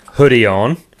 hoodie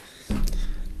on.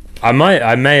 I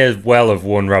may as well have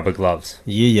worn rubber gloves.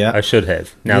 Yeah. I should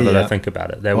have, now that I Yeah. think about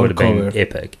it. That All would have been covered.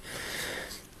 epic.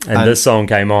 And And this song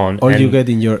came on. All and you get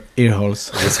in your ear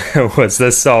holes. was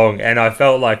this song, and I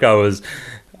felt like I was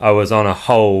on a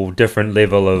whole different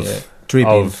level of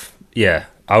Tripping.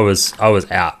 I was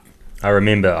out. I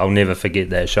remember, I'll never forget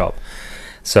that shop.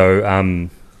 So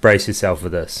brace yourself for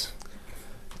this.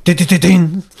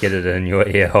 Tin. Get it in your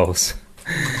ear holes.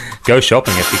 Go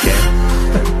shopping if you can.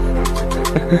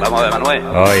 Vamos a ver, Manuel.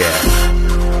 Oh yeah.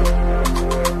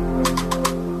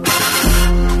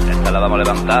 Esta la vamos a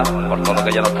levantar por todo lo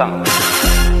que ya no están.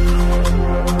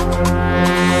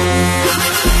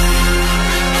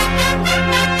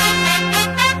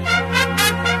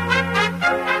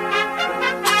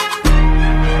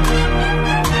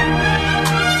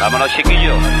 Vámonos,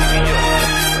 chiquillos.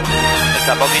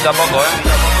 Está poquito a poco, ¿eh?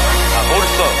 A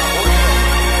pulso.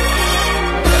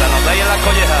 Que la notáis en las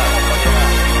collejas.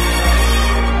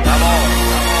 Vamos.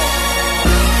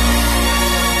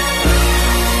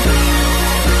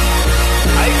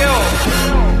 Ahí quedó.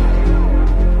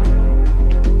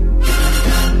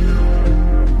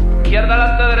 Izquierda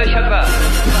adelante, derecha atrás.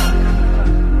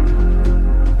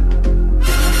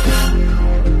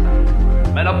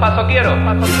 paso quiero.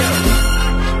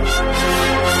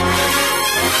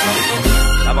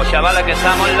 Vamos chavales que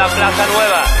estamos en la Plaza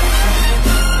Nueva.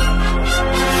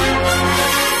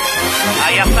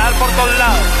 Hay azar por todos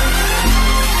lados.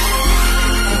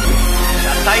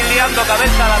 La estáis liando,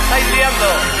 cabeza, la estáis liando.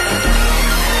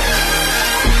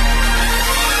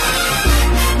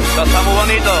 Esto está muy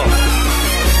bonito.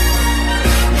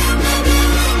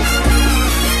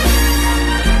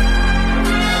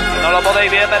 No lo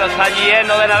podéis ver, pero está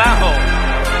lleno de naranjo.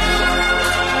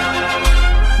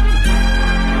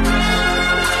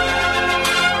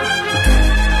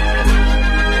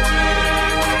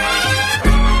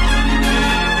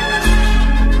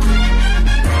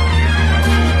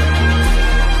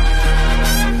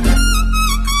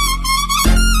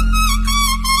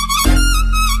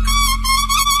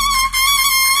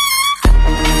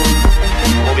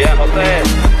 Muy bien, José.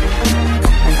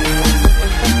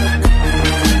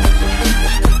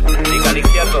 Pica al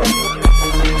izquierdo.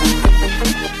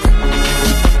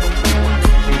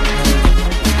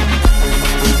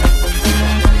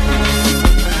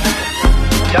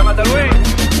 Llámate, Luis.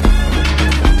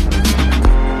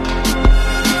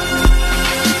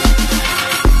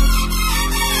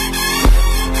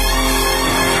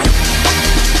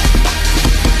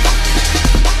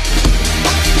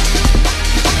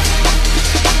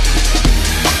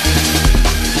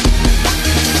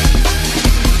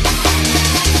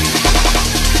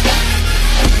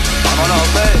 Vámonos,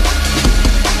 José.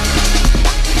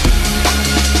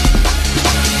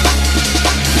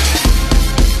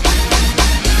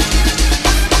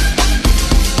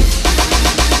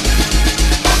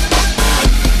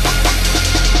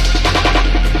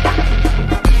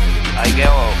 Ahí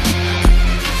quedó.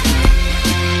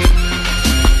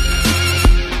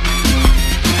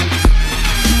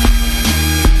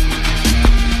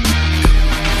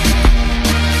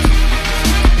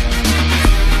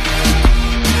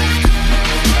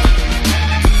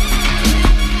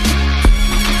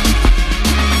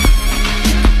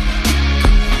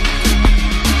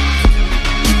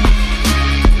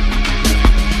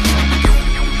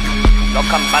 Los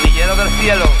campanilleros del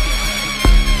cielo.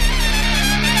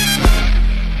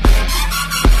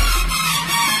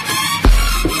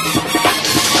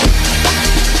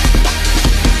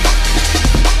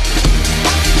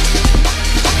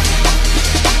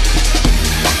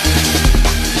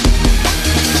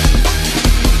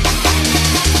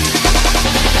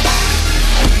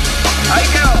 Ahí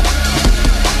quedó.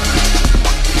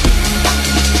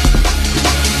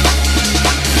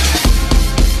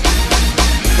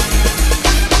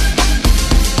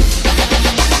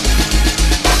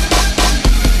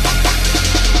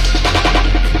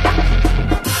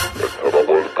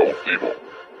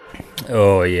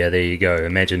 Oh yeah, there you go.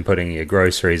 Imagine putting your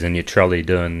groceries in your trolley,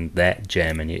 doing that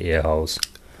jam in your ear holes.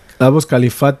 That was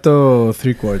Califato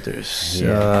 3/4.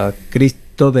 Yeah.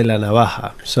 Cristo de la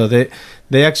Navaja. So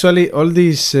they actually, all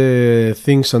these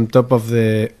things on top of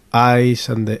the I's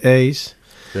and the A's,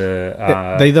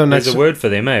 they don't There's a actu- word for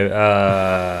them, eh?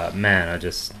 Man,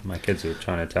 my kids were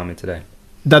trying to tell me today.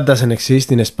 that doesn't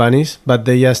exist in Spanish, but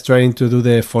they just trying to do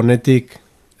the phonetic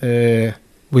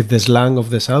with the slang of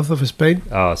the south of Spain.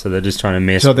 Oh, so they're just trying to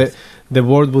mess. So with the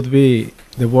words would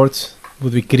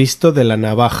be Cristo de la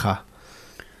Navaja,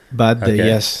 but they Okay.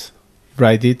 just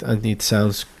write it and it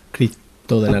sounds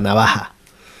Cristo de la Navaja.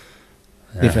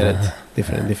 Different.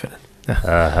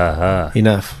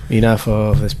 Enough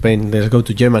of Spain. Let's go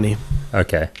to Germany.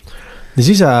 Okay. This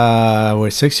is our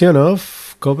section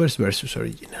of covers versus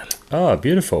original Oh,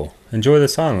 beautiful. Enjoy the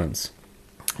silence.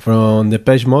 from the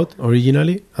Depeche Mode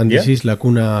originally, and this Yeah. is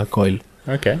Lacuna Coil.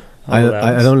 Okay.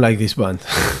 I don't like this band.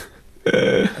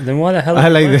 Then why the hell? I are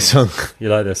you like playing the it? song. You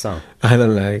like the song? I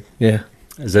don't like. Yeah,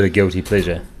 Is it a guilty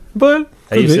pleasure? but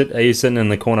Are you sitting in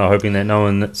the corner hoping that no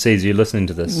one sees you listening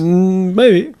to this?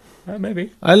 maybe Maybe.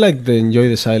 I like the enjoy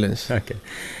the silence. Okay.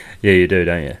 Yeah, you do,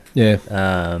 don't you? Yeah.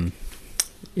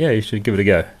 Yeah, you should give it a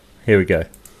go. Here we go.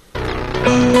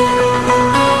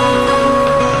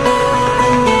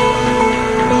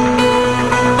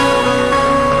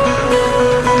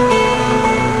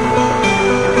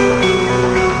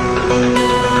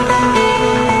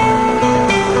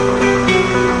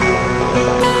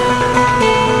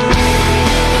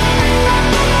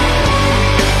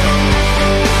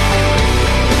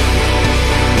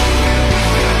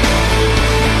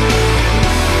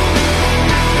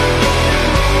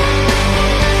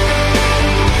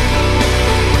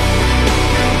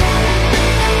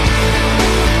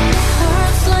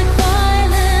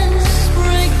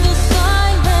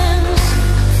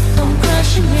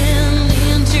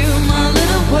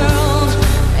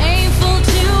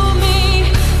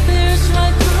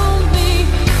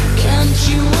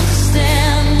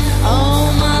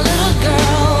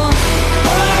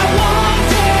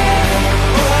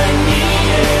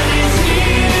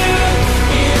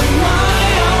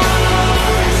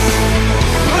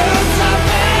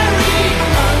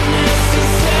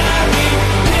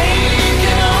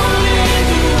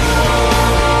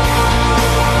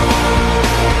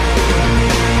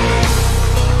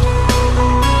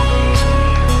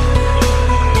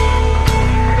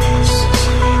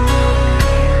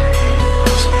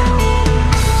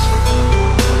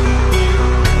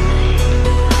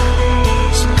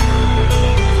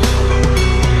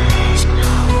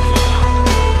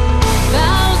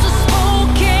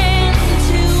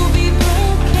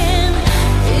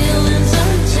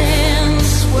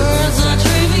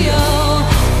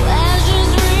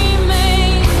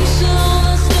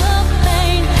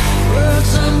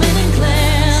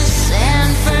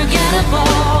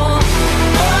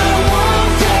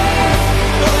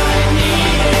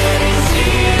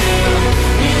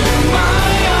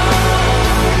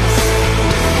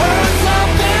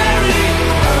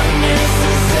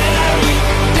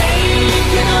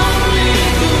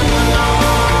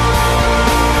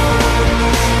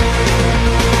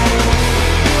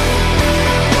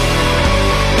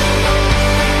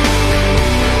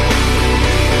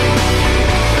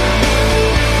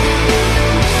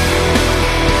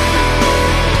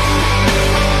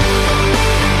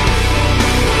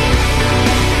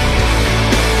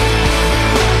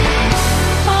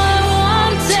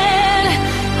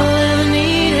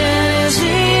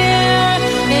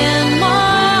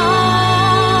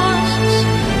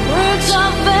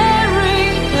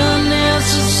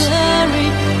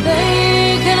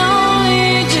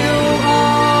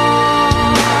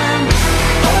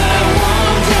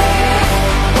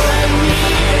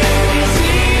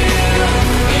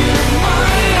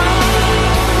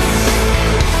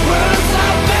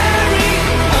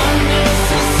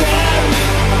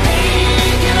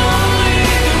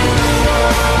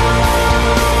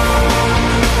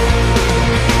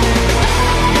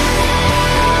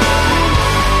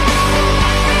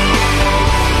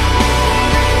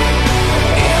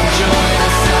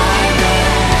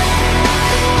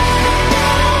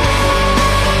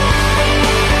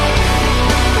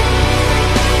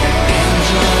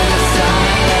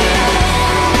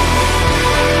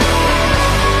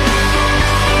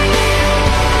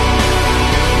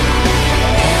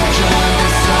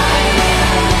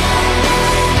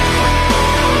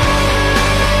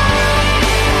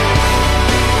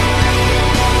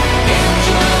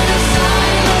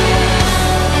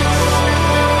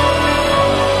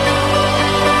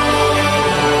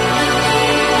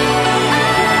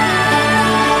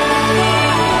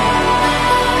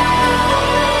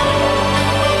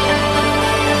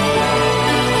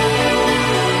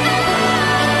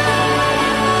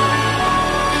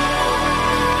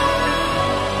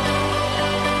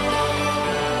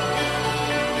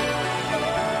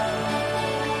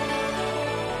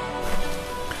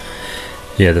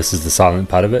 Yeah, this is the silent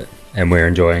part of it, and we're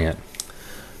enjoying it.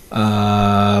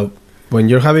 When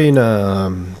you're having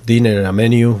dinner, a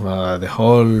menu, the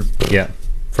whole... Yeah,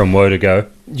 from woe to go.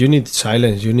 You need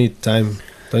silence, you need time,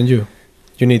 don't you?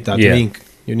 You need that drink.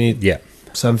 You need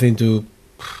something to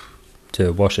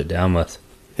wash it down with.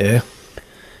 Yeah.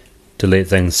 To let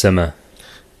things simmer.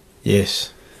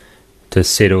 Yes. To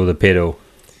settle the pedal.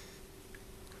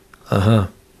 Uh-huh.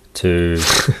 To...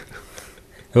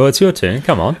 Well, it's your turn.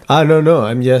 Come on. No.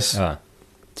 I'm just...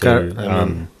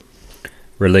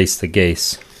 release the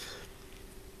geese.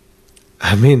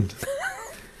 I mean...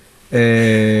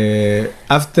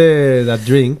 after that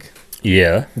drink...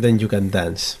 Yeah. Then you can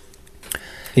dance.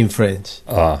 In French.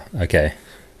 Oh, okay.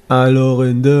 Alors,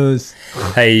 on danse.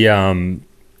 Hey,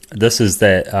 this is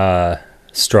that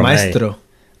Stromae.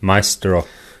 Maestro.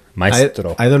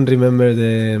 I don't remember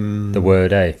the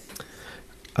word, eh?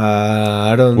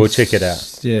 I don't... We'll check it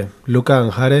out. Yeah. Luca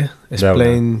and Hare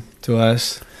explain to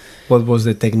us what was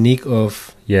the technique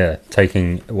of... Yeah,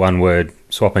 taking one word,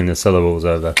 swapping the syllables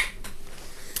over.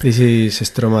 This is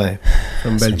Stromae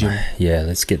from Belgium. Yeah,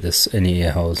 let's get this in your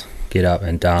ear holes. Get up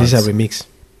and dance. This is a remix.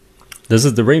 This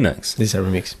is the remix. This is a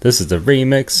remix. This is the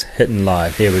remix, hitting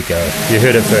live. Here we go. You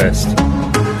heard it first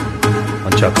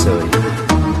on Chuck Suey.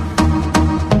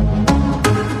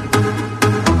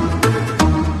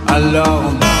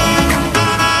 Alors,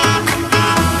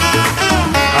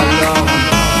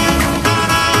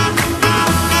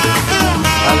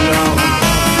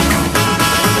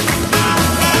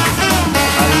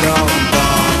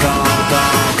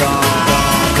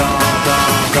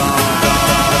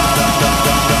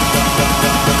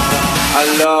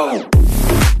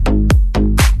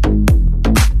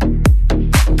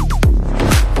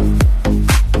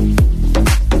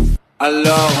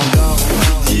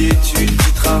 qui dit études,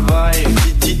 qui travaille,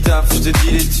 qui dit taf, je te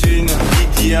dis les thunes,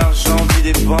 qui dit argent, dit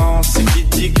dépenses, qui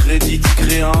dit crédit, dit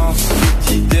créance,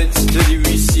 qui dit dette, te dit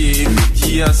huissier, qui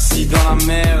dit assis dans la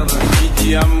merde, qui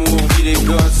dit amour, dit les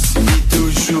gosses, dit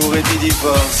toujours et dit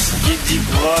divorce, qui dit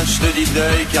proche, te dit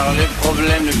deuil, car les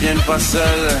problèmes ne viennent pas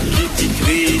seuls, qui dit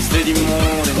crise, te dit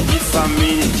monde, qui dit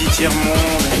famine, dit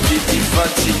tiers-monde, qui dit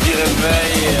fatigue, dit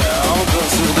réveil, encore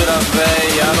sourd de la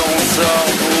veille, alors on sort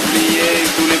pour oublier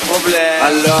tous les problèmes.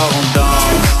 Alors on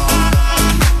danse.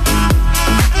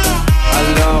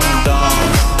 Alors on danse.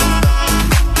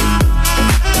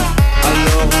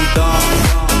 Alors on danse.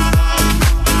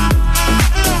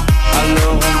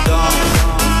 Alors on danse.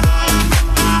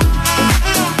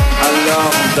 Alors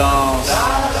on danse. La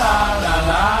la la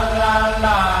la la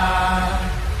la.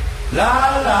 La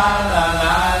la la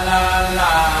la la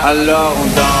la. Alors on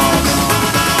danse.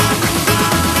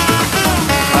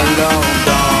 Alors on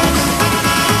danse.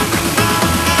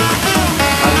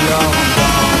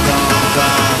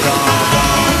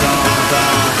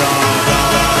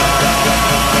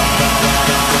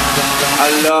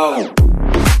 Alors on danse.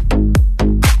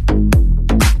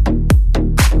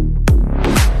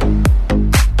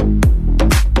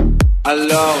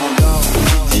 Alors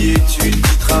qui dit études,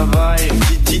 qui travaille,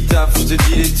 qui dit taf, je te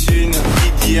dis les thunes,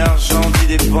 qui dit argent,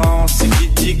 dit dépenses, qui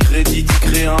dit crédit, dit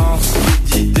créance,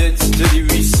 qui dit dette, te dit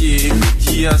huissier,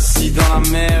 qui dit assis dans la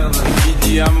merde, qui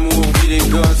dit amour, dit les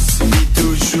gosses, dit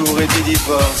toujours et dit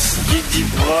divorce, qui dit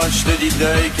proche, te dit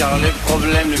deuil, car les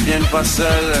problèmes ne viennent pas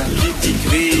seuls, qui dit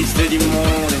crise, te dit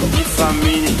monde, qui dit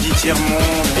famine, dit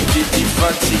tiers-monde, qui dit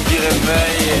fatigue, dit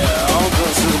réveil,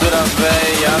 encore sourd de la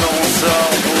veille, alors on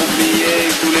sort pour oublier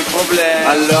tous les problèmes.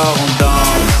 Alors on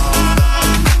danse.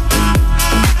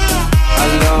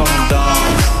 Alors on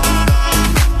danse.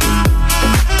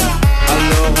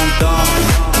 Alors on danse.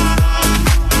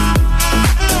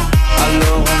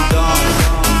 Alors on danse.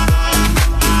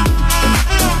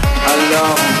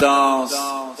 Alors on danse.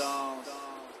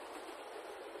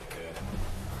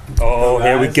 Oh,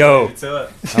 here we go.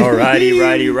 Alrighty.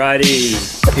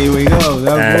 Here we go.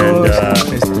 That was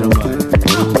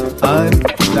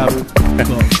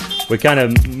we kind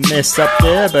of messed up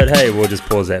there, but hey, we'll just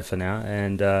pause that for now,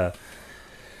 and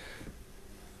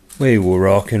we will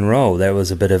rock and roll. That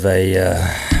was a bit of a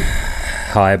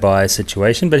high-buy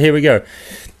situation, but here we go.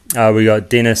 We got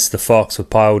Dennis the Fox with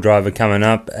Pile Driver coming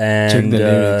up, and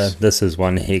this is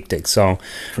one hectic song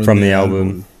from the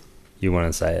album. You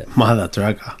want to say it? Mother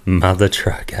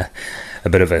Trucker. A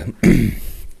bit of a...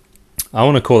 I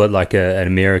want to call it like an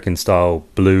American-style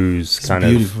blues kind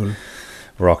of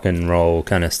rock and roll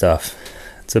kind of stuff.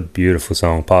 It's a beautiful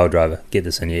song. Pile Driver. Get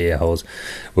this in your ear holes.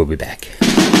 We'll be back.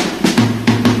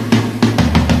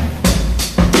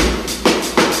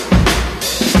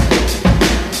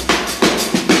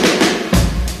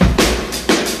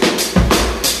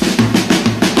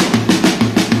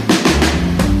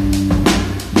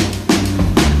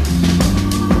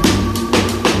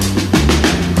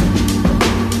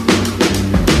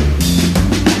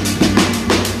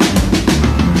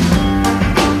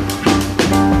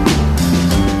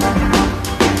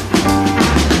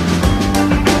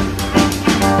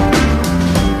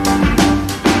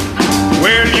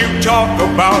 Well, you talk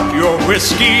about your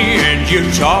whiskey and you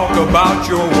talk about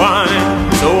your wine.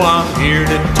 So I'm here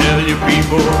to tell you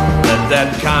people that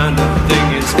that kind of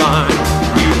thing is fine.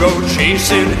 You go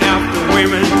chasing after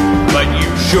women, but you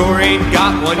sure ain't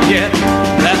got one yet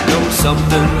that knows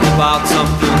something about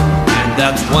something, and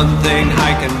that's one thing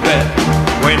I can bet.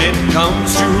 When it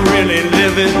comes to really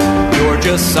living, you're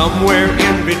just somewhere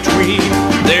in between.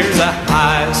 There's a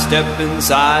high step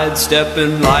inside, step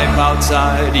in life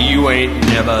outside you ain't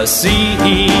never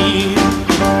seen.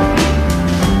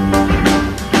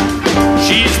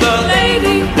 She's the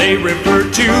lady they refer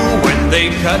to when they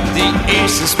cut the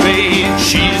ace of spades.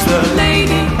 She's the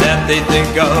lady that they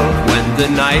think of when the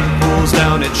night pulls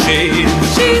down its shades.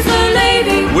 She's the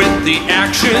lady with the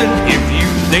action if you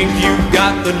think you've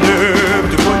got the nerve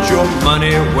to put your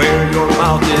money where your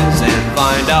mouth is and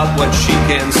find out what she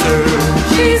can serve.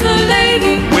 She's the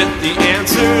lady with the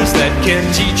answers that can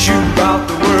teach you about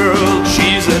the world.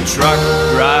 She's a truck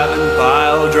driving,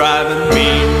 pile driving,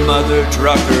 mean mother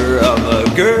trucker of a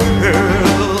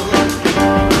girl.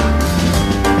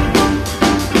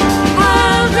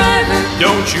 Pile driver,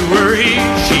 don't you worry,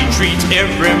 she treats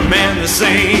every man the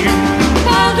same.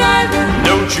 Pile driver,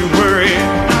 don't you worry,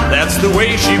 that's the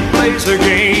way she plays her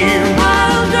game.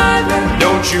 Pile driver,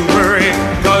 don't you worry,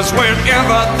 'cause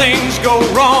whenever things go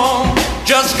wrong,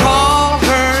 just call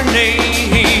her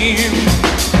name.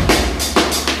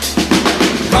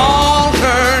 Call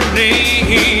her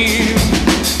name.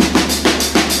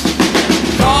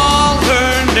 Call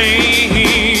her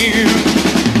name.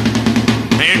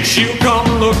 And she'll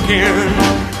come looking.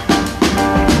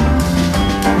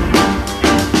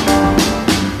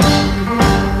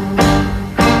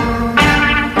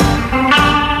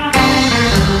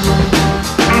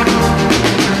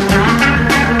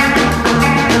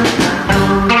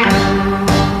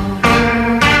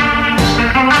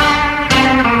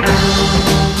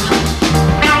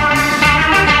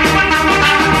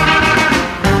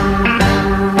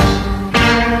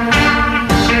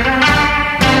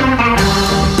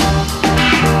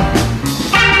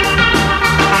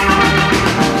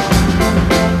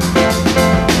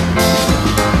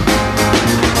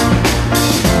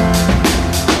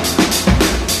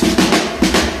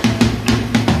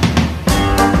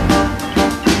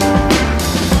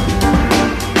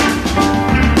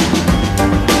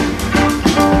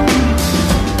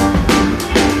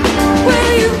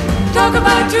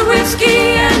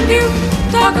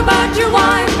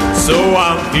 So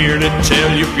I'm here to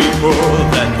tell you people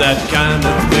that that kind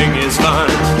of thing is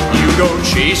fine. You go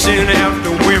chasing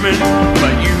after women,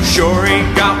 but you sure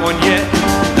ain't got one yet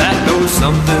that knows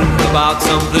something about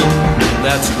something.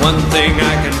 That's one thing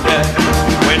I can bet.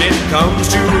 When it comes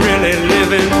to really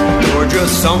living, you're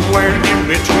just somewhere in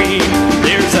between.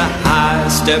 There's a high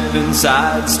step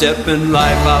inside, step in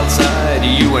life outside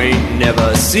you ain't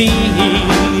never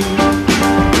seen.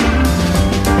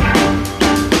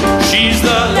 She's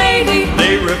the lady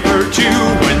they refer to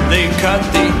when they cut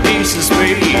the ace of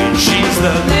spades. She's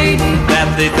the lady that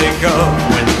they think of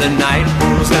when the night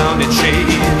pulls down its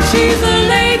shades. She's the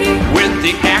lady with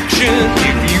the action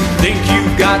if you think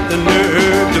you've got the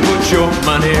nerve to put your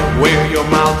money where your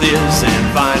mouth is and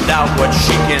find out what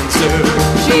she can serve.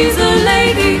 She's the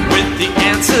lady with the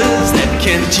answers that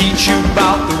can teach you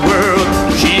about the world.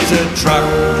 She's a truck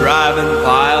driving,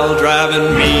 pile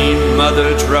driving, mean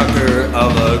mother trucker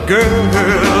of a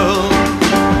girl.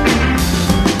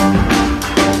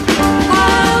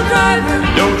 Pile driver,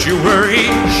 don't you worry,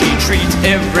 she treats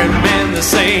every man the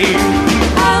same.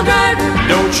 Pile driver,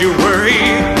 don't you worry,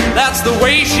 that's the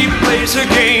way she plays her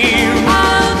game.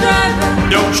 Pile driver,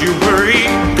 don't you worry,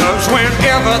 'cause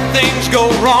whenever things go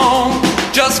wrong,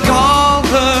 just call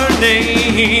her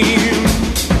name.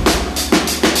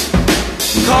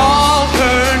 Call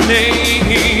her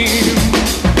name.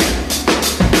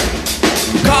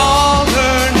 Call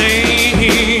her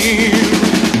name.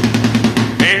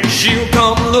 And she'll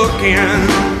come looking.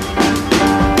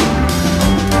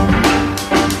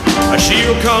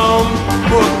 She'll come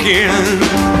booking.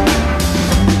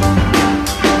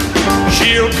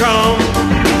 She'll come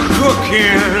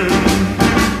cooking.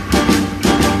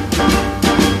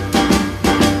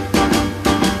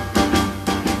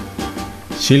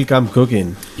 She'll come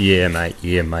cooking. Yeah, mate.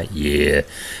 Yeah, mate. Yeah.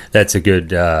 That's a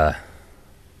good,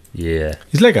 yeah.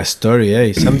 It's like a story,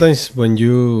 eh? Sometimes when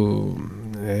you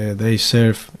they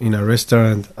serve in a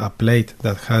restaurant a plate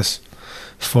that has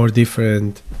 4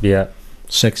 different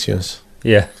sections.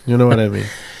 Yeah. You know what I mean?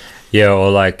 Yeah, or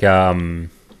like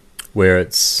where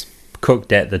it's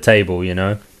cooked at the table, you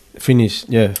know? Finished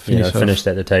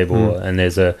at the table, and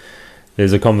there's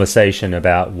a conversation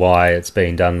about why it's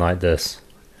being done like this.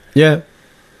 Yeah.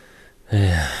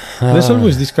 There's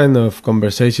always this kind of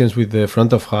conversations with the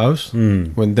front of house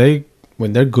when they're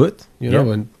good,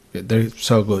 when they're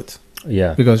so good.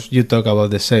 Yeah. Because you talk about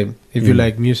the same. If you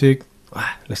like music,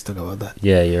 let's talk about that.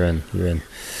 Yeah, you're in.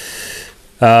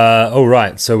 All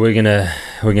right, so we're gonna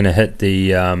hit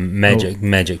the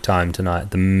magic time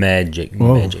tonight. The magic.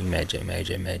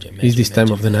 Is this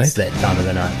time of the night? It's that time of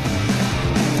the night.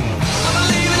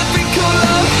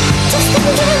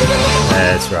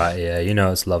 That's right. Yeah,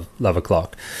 it's love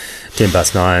o'clock,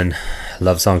 9:10,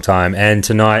 love song time, and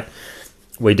tonight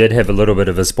we did have a little bit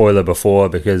of a spoiler before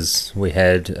because we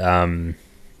had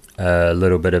a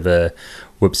little bit of a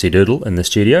whoopsie doodle in the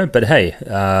studio, but hey,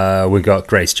 we got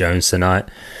Grace Jones tonight.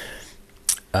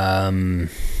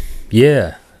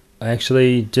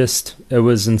 Actually, it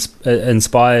was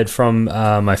inspired from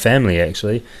my family.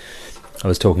 Actually, I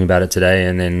was talking about it today,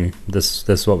 and then this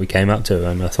is what we came up to,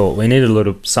 and I thought we needed a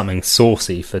little something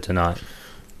saucy for tonight.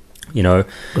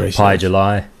 Grace Pie Jones.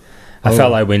 July. I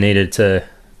felt like we needed to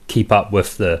keep up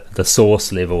with the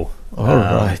sauce level. All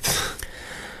right.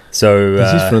 So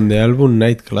this is from the album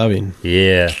Night Clubbing.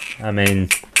 Yeah, I mean,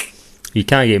 you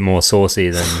can't get more saucy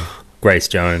than Grace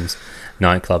Jones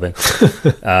Night Clubbing.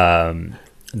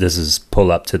 This is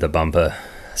Pull Up to the Bumper.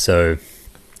 So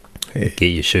get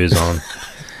your shoes on.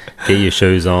 Get your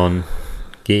shoes on.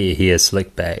 Get your hair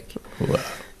slicked back. Wow.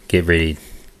 Get ready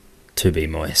to be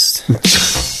moist.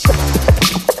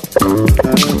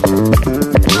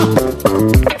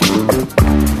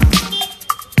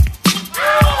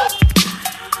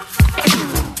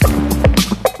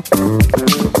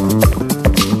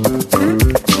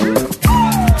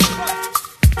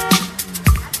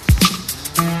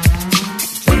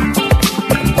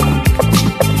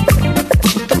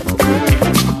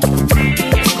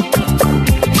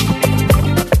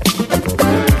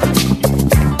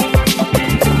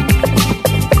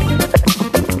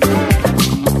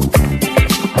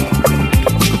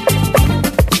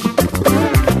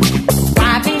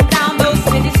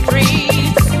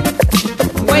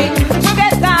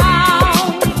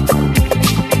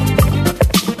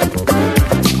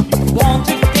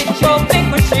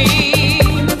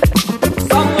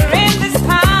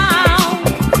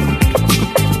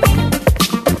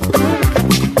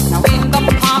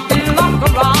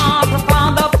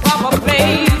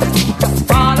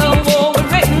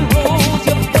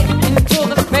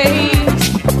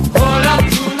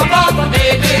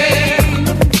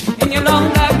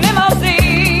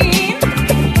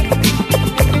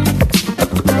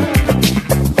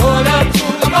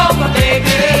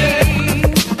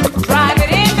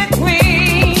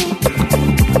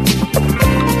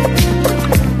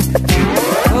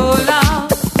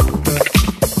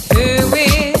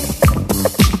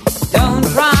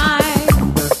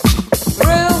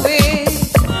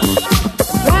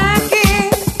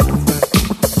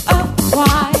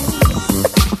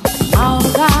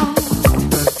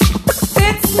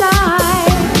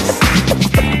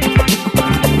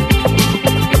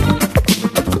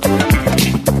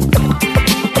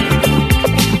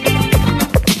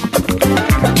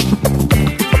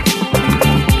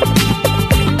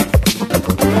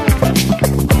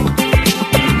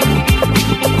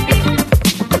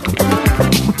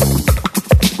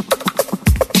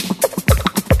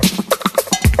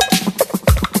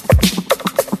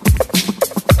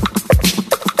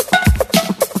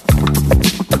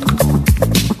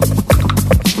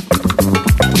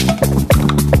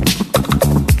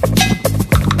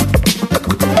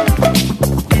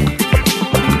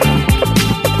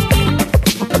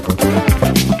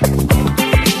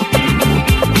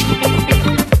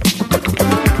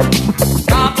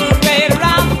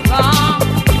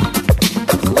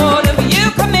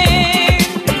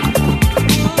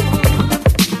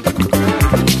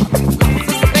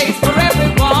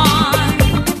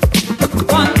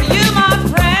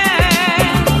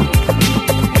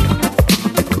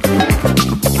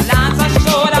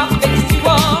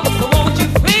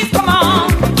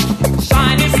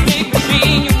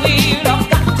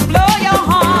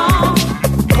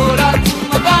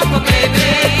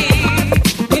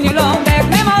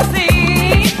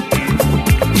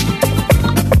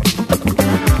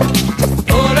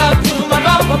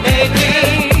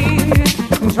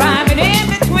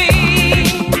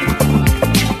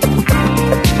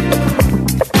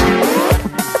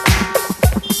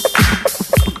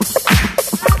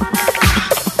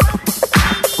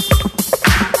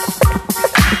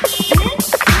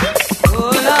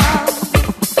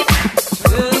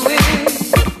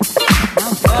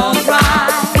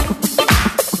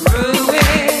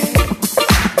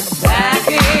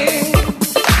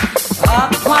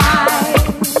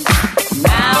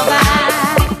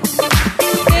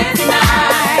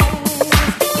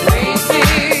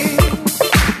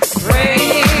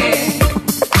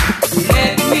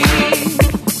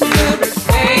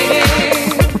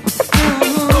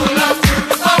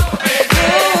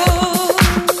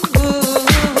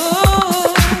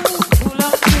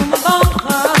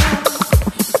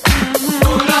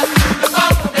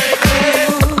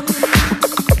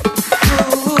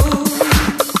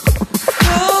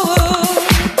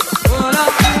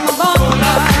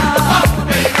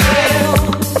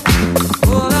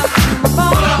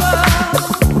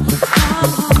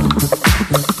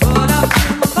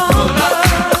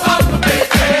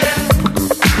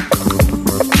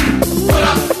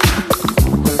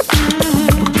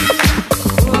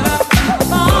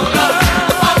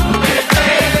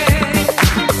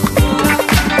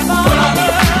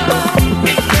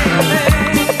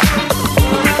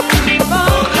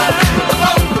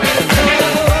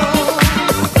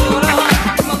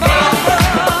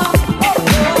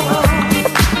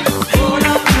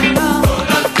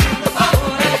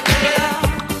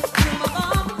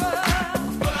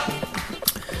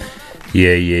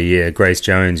 Yeah. Grace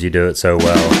Jones, you do it so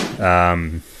well.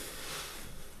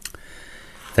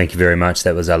 Thank you very much.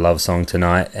 That was our love song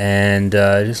tonight. And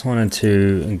I just wanted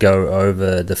to go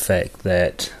over the fact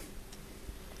that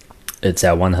it's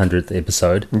our 100th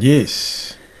episode.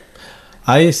 Yes.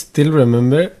 I still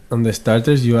remember on the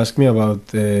starters you asked me about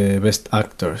the best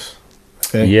actors.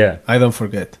 Okay? Yeah. I don't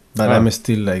forget, but Oh. I'm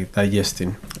still like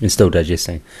digesting. You're still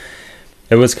digesting.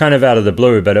 It was kind of out of the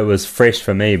blue, but it was fresh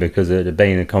for me because it had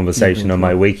been a conversation on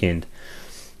my weekend.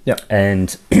 Yeah.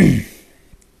 And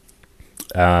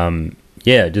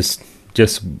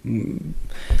just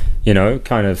you know,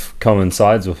 kind of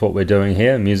coincides with what we're doing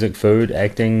here: music, food,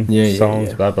 acting,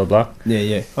 songs, blah blah blah.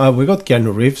 Yeah. We got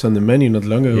Keanu Reeves on the menu not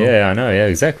long ago. Yeah, I know. Yeah,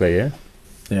 exactly.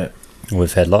 Yeah.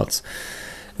 We've had lots.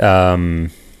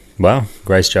 Well,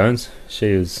 Grace Jones,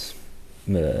 she was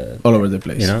all over the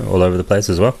place. You know, all over the place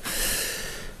as well.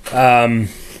 You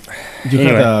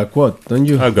anyway, had a quote, don't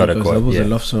you? I've got a Because quote. That was yeah. a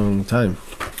love song time.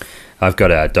 I've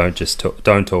got a don't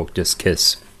talk, just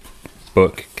kiss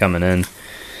book coming in,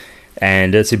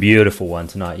 and it's a beautiful one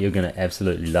tonight. You're going to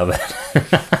absolutely love it.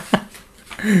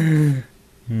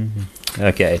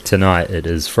 Okay, tonight it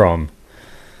is from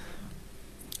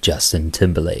Justin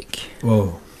Timberlake.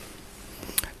 Whoa.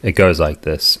 It goes like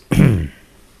this.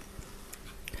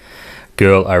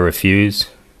 Girl, I refuse.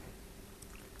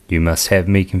 You must have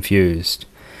me confused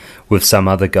with some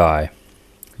other guy.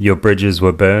 Your bridges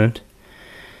were burned,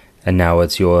 and now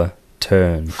it's your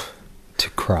turn to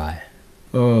cry.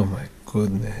 Oh my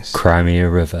goodness. Cry me a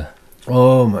river.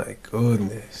 Oh my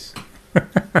goodness.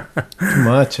 Too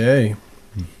much, eh?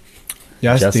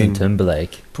 Justin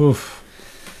Timberlake. Poof.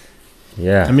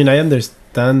 Yeah. I mean, I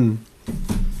understand.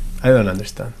 I don't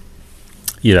understand.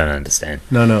 You don't understand.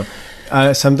 No.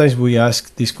 Sometimes we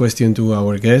ask this question to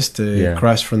our guest,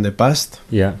 crush from the past.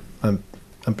 Yeah. I'm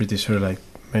pretty sure like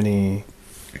many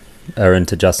are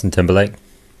into Justin Timberlake.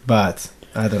 But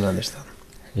I don't understand.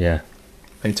 Yeah.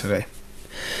 It's okay.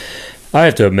 I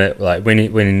have to admit, like when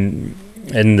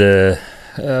in the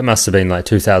must have been like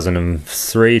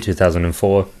 2003,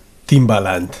 2004.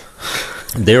 Timbaland.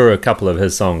 There were a couple of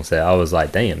his songs that I was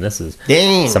like, damn, this is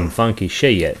some funky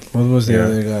shit. What was the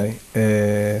other guy?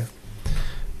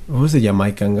 What was the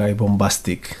Jamaican guy?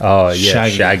 Bombastic. Oh, yeah,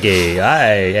 Shaggy.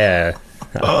 Aye, yeah.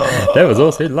 That was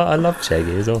also, I love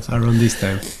Shaggy. It was awesome. Around this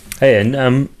time. Hey,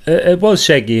 and it was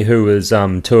Shaggy who was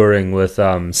touring with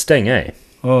Sting, eh?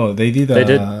 Oh, they did a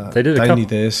Tiny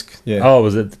Desk. Yeah. Oh,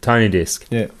 was it the Tiny Desk?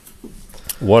 Yeah.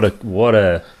 What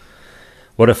a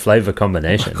flavor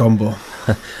combination. A combo.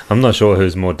 I'm not sure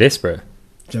who's more desperate.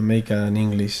 Jamaica and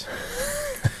English.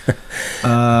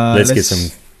 Let's get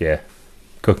some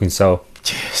cooking soul.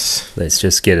 Yes. Let's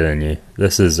just get it in you.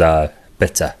 This is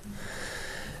Bitter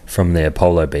from their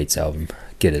Polo Beats album.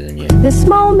 Get it in you. This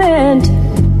moment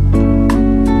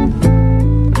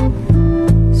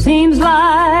seems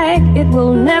like it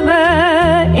will never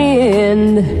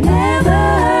end. Never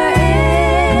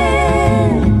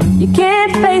end. You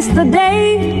can't face the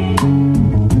day.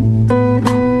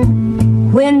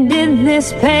 When did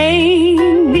this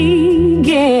pain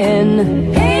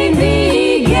begin? Pain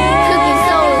began. Cooking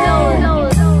soul.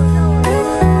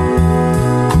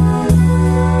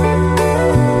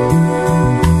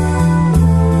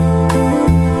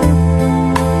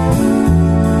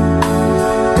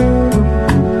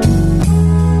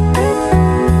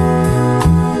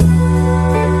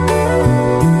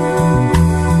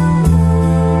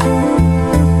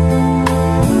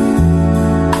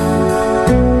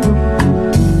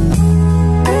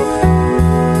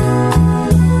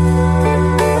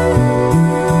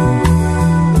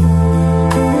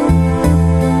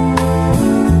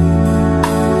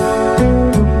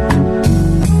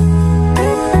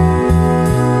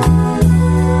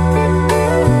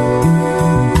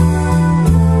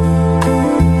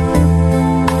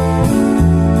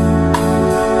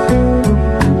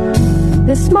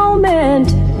 This moment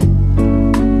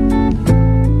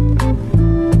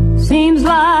seems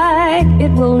like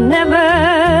it will never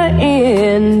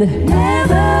end.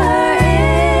 Never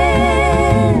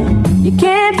end. You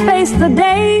can't face the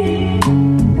day.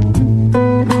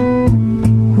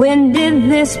 When did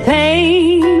this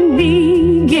pain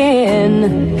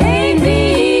begin? Pain began.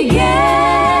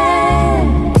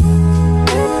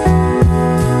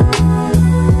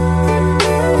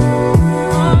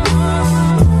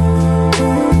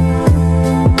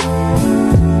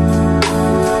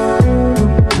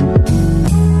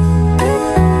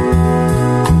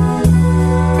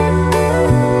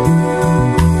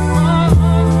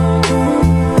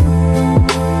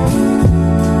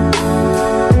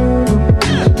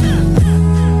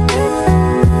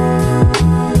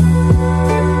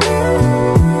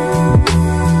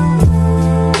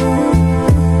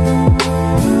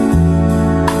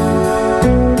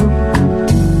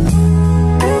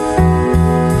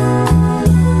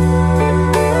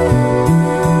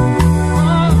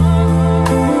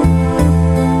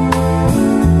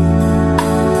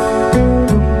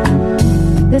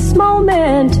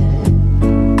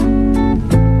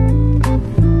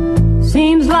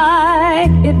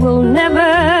 it will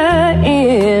never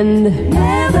end.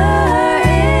 Never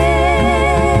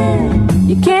end.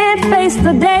 You can't face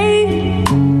the day.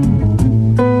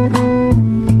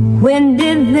 When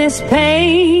did this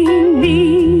pain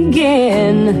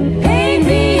begin? Pain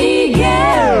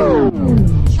began.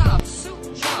 Chop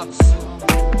suey, chop suey.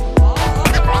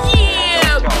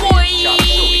 Yeah, boy.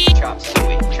 Chop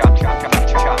suey, chop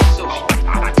suey.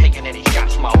 I'm not taking any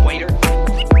shots, my waiter.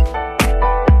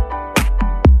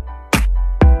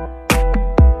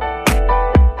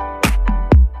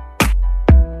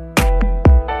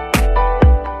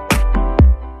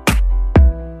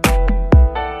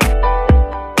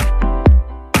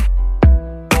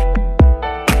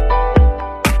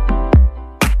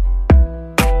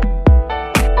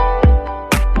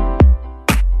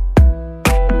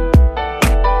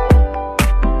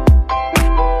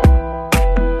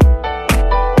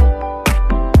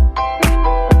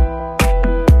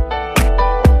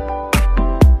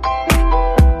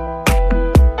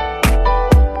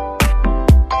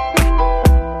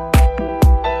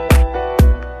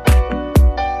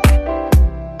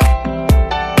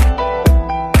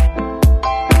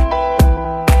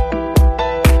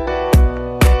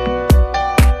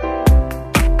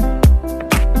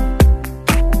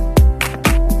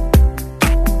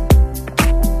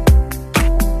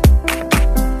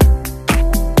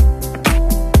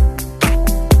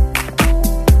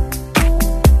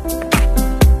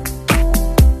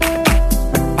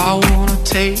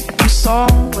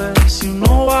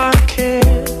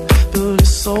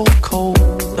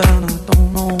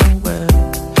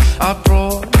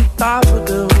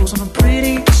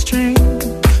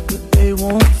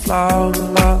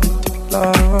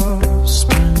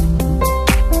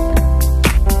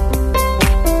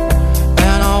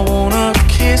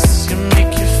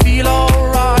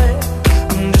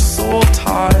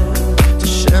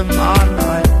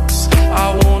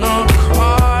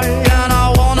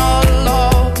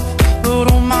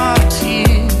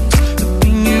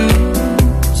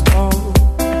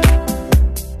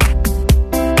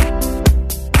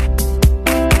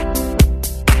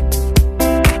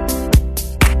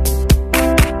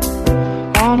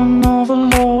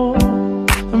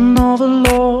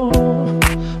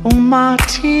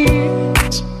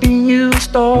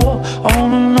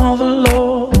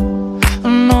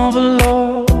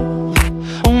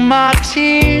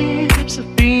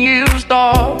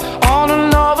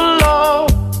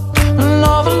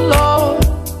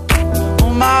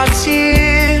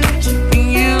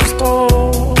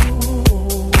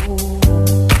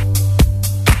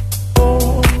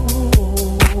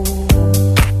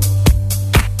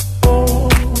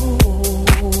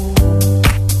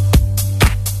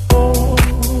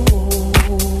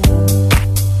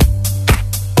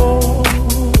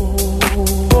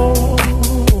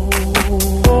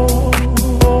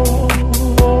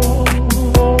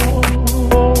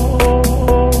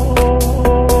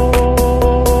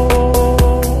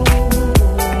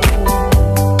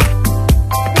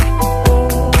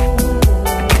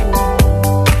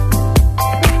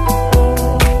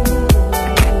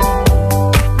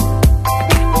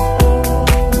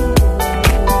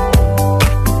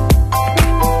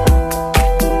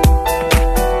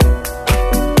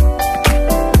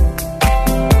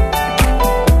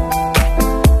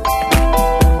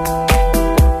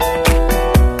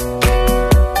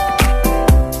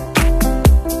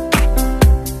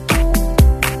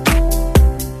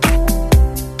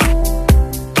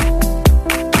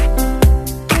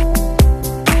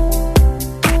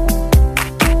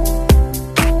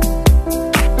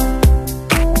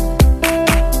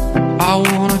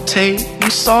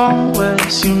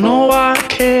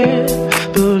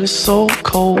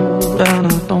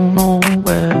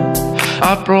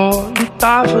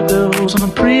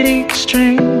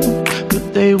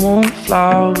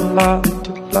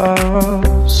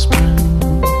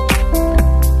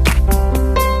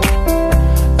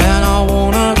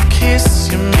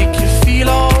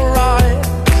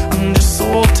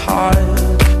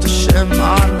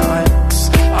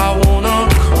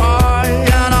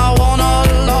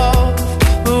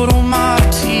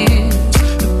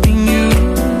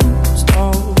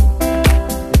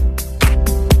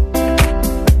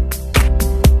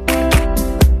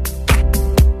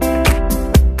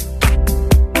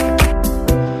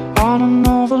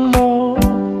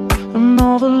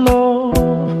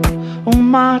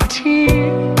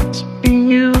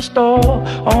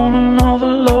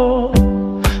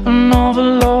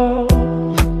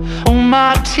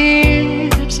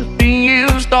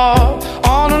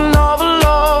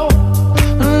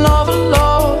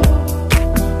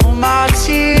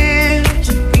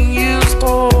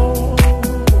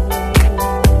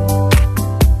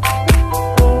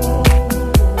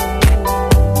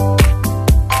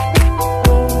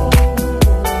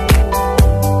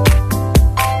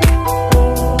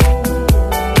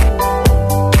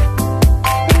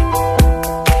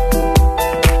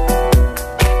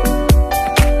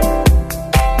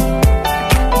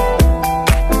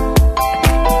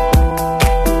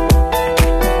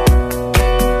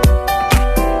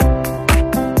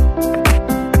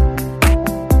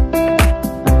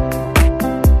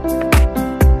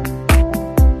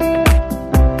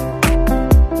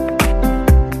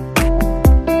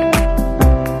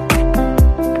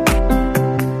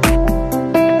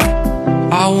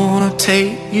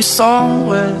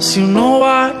 somewhere, you know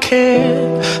I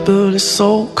care, but it's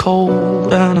so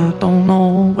cold and I don't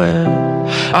know where.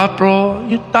 I brought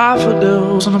you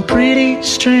daffodils on a pretty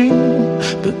string,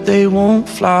 but they won't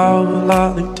flower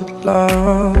like they did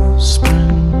last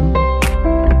spring.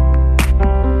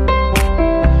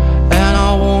 And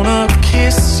I wanna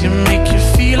kiss you, make you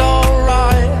feel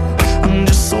alright. I'm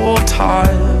just so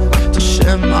tired to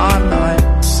share my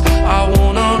nights. I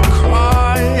wanna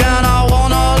cry and I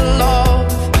wanna love,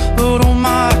 but all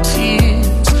my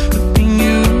tears have been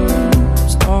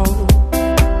used all.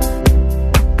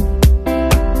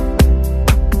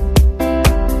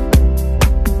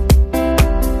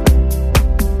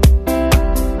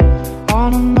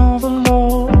 On another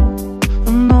love,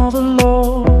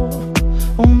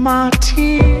 all my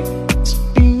tears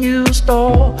have been used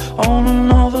all. On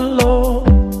another love,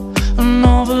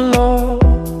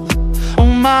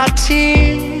 all my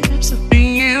tears have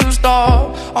been used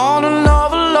all. On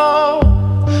another love,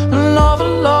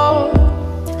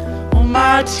 all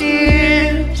my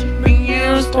tears have been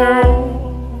used all.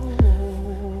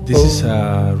 This is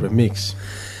a remix.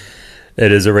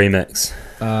 It is a remix.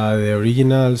 The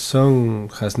original song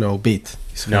has no beat.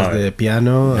 It has the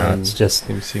piano and it's just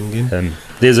him singing.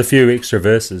 There's a few extra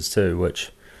verses too,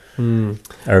 which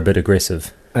are a bit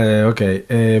aggressive.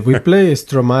 Okay, we play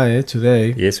Stromae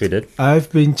today. Yes, we did. I've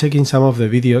been checking some of the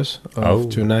videos of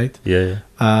tonight. Yeah.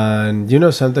 And you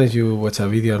know, sometimes you watch a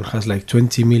video and has like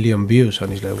 20 million views,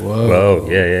 and it's like, whoa. Whoa,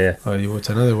 yeah. Or you watch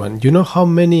another one. You know how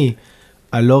many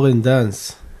Alloren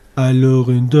Dance?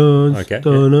 Okay.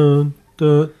 Dun,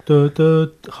 dun, dun,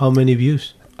 dun, how many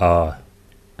views? I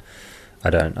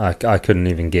don't. I couldn't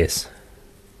even guess.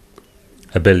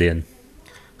 1 billion.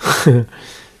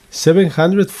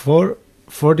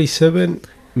 747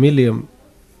 million.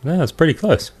 No, that's pretty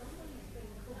close.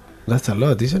 That's a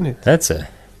lot, isn't it? That's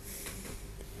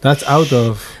out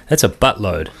of... That's a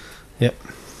buttload. Yeah.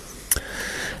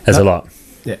 That's a lot.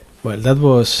 Yeah. Well, that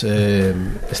was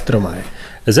Stromae.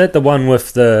 Is that the one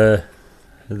with the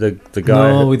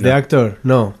guy? No, with the actor.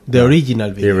 No, the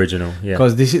original video. The original, yeah.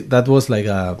 Because that was like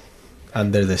a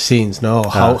under the scenes, no?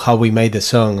 How we made the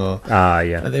song. Or,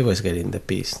 yeah. They was getting the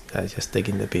piece. Just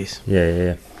taking the piece.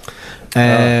 Yeah.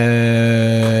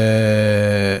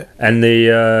 And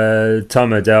the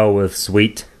Tom Odell with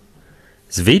Sweet.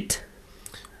 Svite?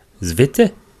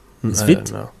 I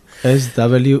don't know.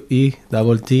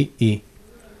 SWETTE.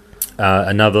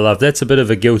 Another Love. That's a bit of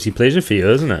a guilty pleasure for you,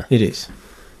 isn't it? It is.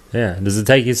 Yeah. Does it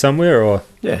take you somewhere or?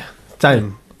 Yeah.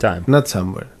 Time. Not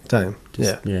somewhere. Time.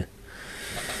 Yeah.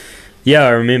 Yeah, I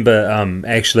remember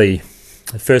actually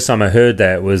the first time I heard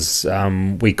that was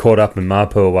we caught up in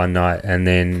Mapua one night and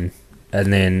then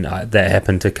that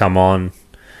happened to come on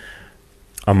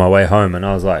my way home and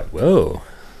I was like, whoa,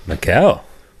 Mikel,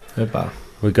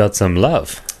 we got some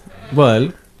love.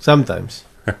 Well, sometimes.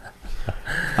 Okay,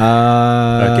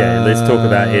 let's talk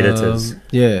about editors.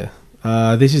 Yeah,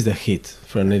 this is the hit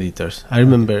from editors. I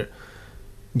remember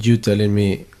you telling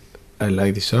me I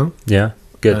like this song. Yeah,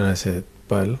 good. And I said,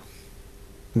 well,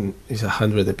 it's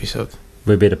 100 episode.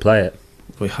 We better play it.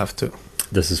 We have to.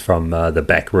 This is from The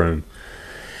Back Room.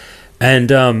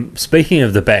 And speaking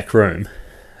of The Back Room,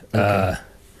 where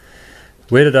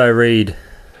did I read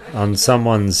on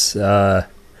someone's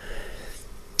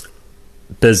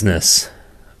business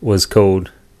was called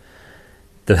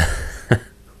the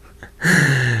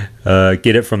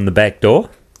Get It From The Back Door?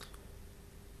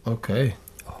 Okay.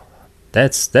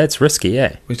 That's risky,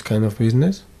 eh? Which kind of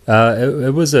business?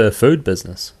 It was a food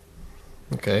business.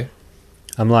 Okay.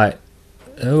 I'm like,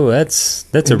 oh, that's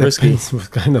a risky.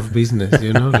 What kind of business,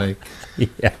 you know, like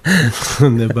yeah,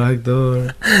 on the back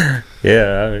door.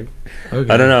 Yeah, I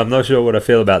don't know. I'm not sure what I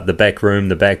feel about The Back Room,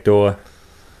 The Back Door.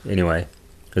 Anyway,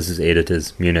 this is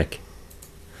Editors, Munich.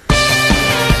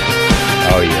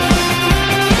 Oh yeah.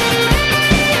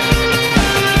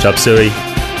 Chop Suey,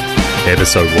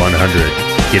 episode 100.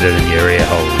 Get it in your ear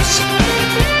holes.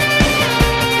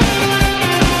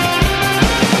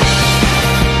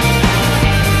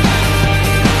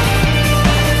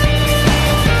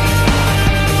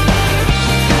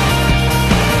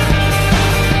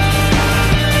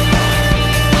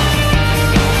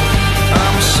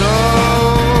 I'm so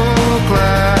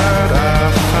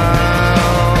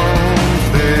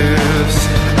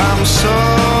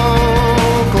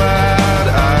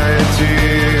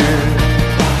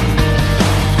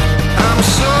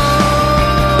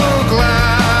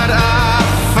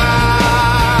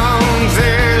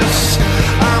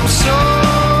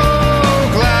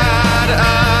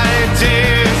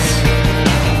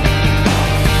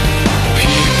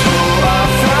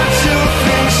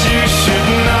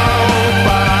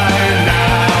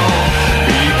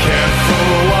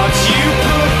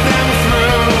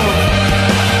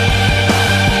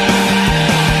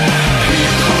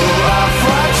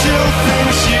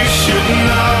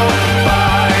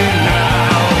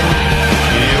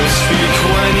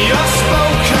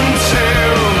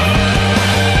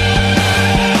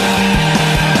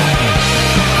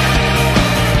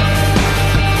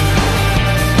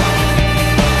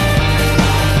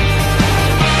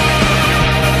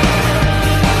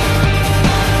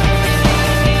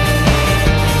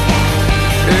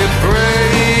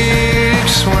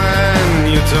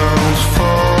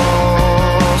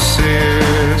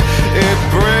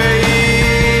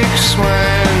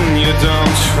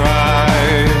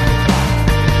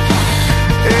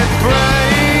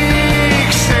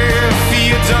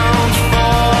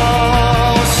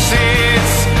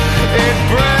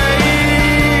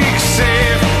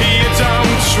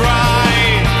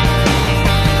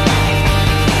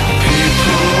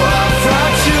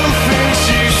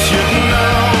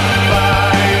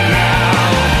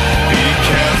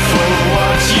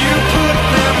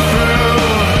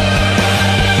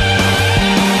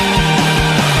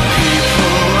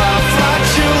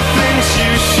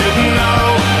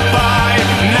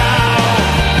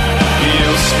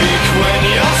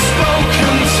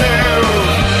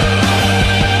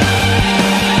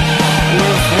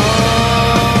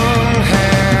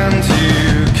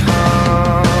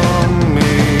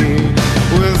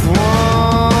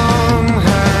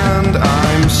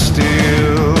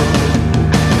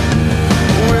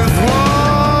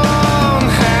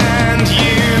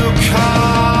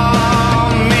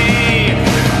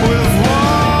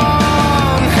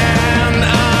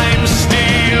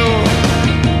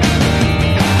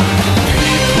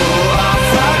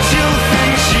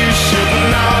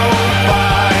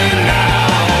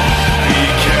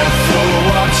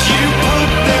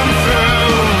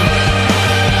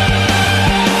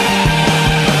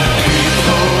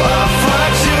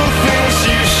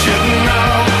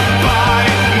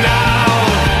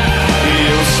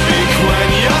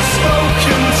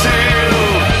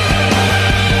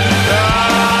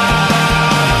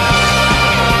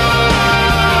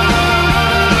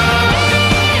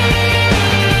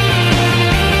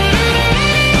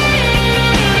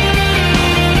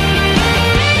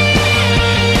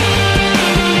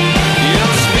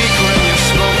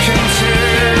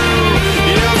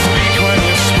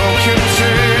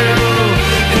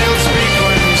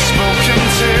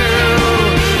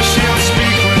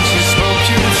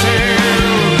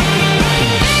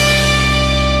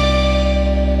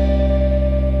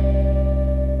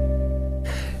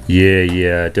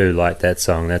Yeah, I do like that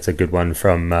song. That's a good one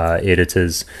from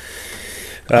Editors.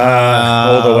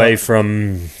 All the way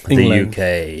from England.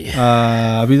 the UK.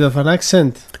 A bit of an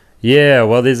accent. Yeah,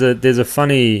 well, there's a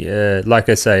funny, like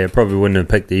I say, I probably wouldn't have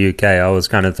picked the UK. I was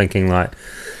kind of thinking like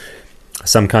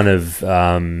some kind of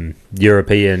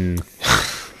European,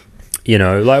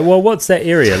 like, well, what's that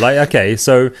area? Like, okay,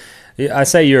 so I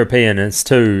say European, it's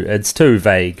too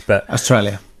vague, but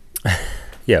Australia.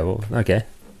 yeah, well, okay.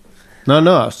 No,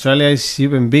 Australia is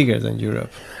even bigger than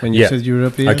Europe. When you said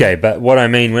European. Okay, but what I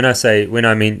mean when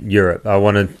I mean Europe, I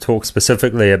want to talk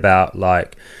specifically about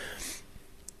like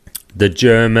the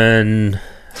German,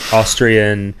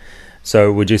 Austrian.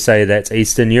 So would you say that's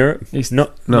Eastern Europe?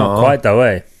 Not quite that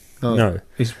way. No,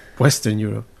 it's Western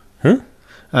Europe. Huh?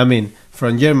 I mean,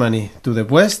 from Germany to the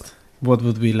west, what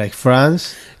would be like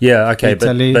France? Yeah, okay,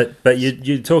 Italy. but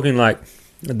you're talking like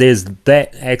there's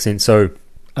that accent. So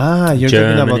you're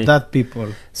Germany. talking about that people.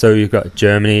 So you've got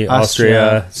Germany,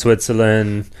 Austria,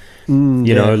 Switzerland.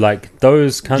 know, like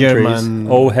those countries German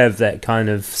all have that kind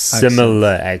of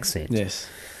similar accent. Yes.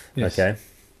 Okay.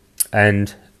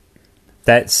 And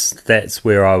that's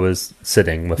where I was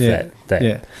sitting with that.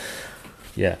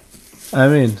 Yeah. I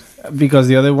mean, because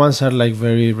the other ones are like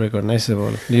very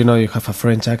recognizable. You know, you have a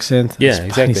French accent, a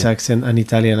Spanish accent, an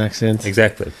Italian accent.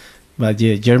 Exactly. But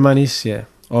yeah, German is,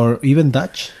 or even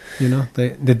Dutch. You know,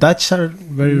 the Dutch are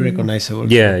very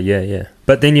recognizable. Yeah.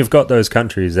 But then you've got those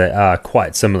countries that are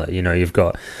quite similar. You know, you've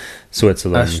got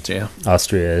Switzerland,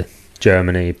 Austria,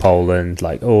 Germany, Poland,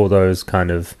 like all those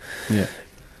kind of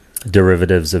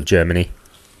derivatives of Germany.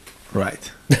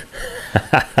 Right.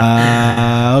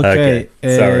 Okay.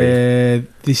 Sorry.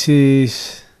 This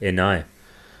is NI.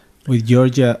 with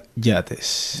Georgia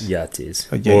Yates.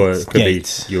 Yates. Or it could be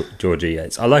Georgia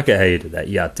Yates. I like it how you did that.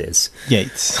 Yates.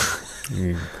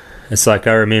 It's like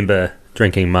I remember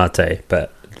drinking mate,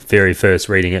 but very first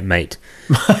reading it mate.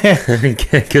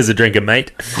 Because I drink it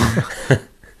mate.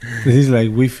 This is like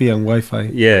Wi-Fi and Wi-Fi.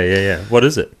 Yeah. What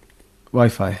is it?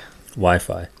 Wi-Fi.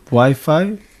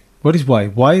 Wi-Fi? What is Y?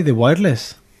 Y, the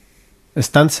wireless?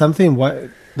 Stands something? Why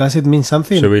does it mean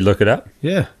something? Should we look it up?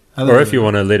 Yeah. Or if you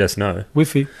want to let us know.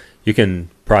 Wi-Fi. You can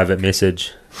private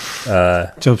message.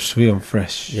 Chop Suey on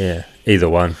Fresh. Yeah, either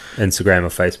one. Instagram or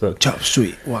Facebook. Chop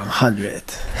Suey 100.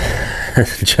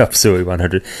 Chop Suey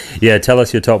 100. Yeah, tell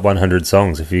us your top 100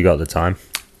 songs if you got the time.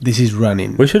 This is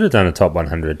running. We should have done a top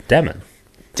 100. Damn it.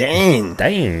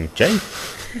 Dang, Jay.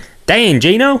 Dang,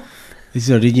 Gino. This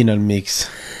is original mix.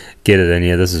 Get it in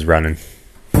here. This is running.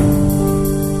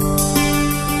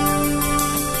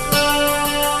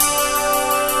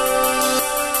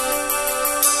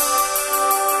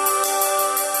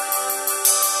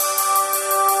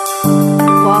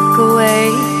 Walk away,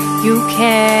 you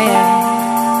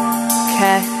can't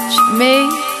catch me.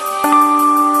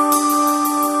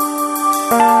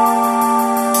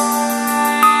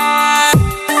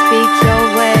 Speak your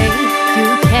way, you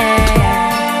can't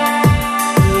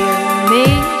hear me.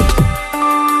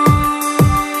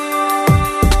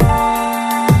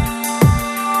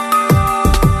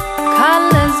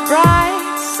 Colors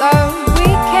bright, so we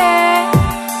can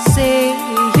see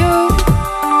you.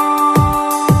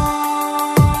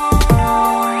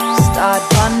 Start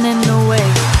running.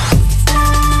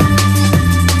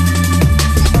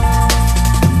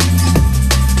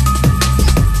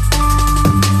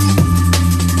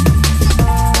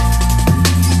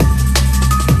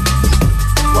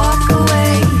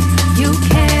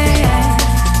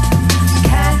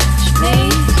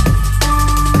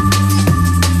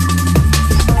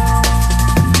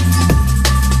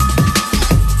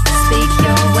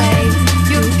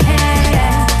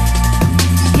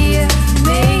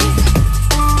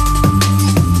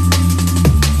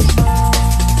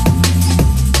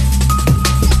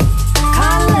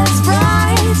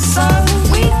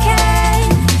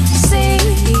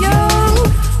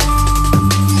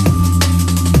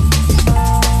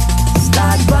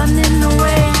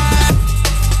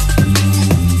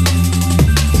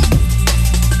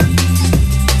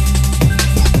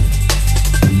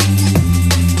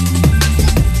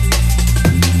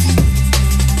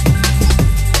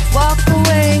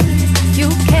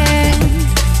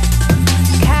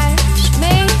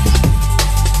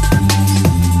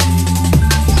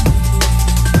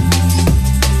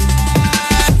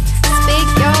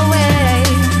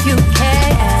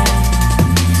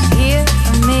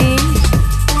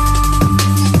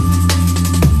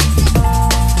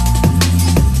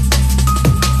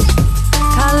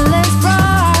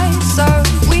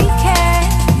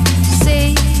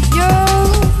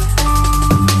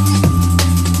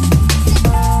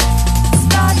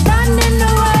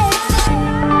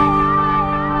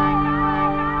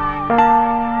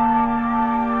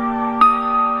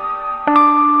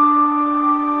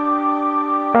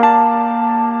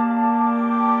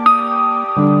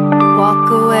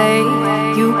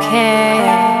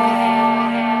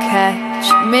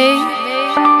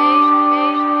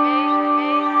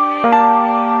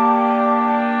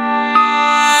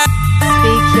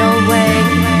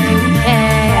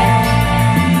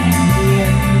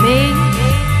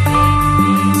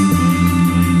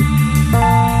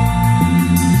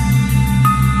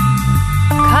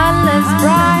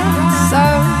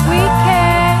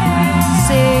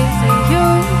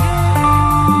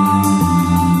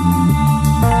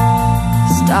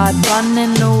 start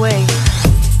running away.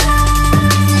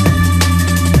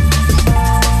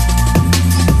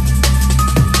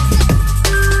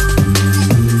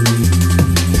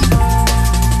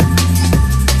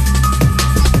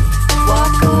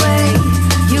 Walk away,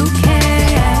 you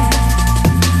can't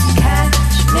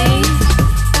catch me.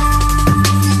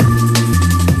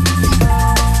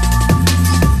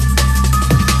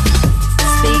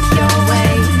 Speak your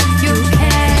way, you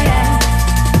can't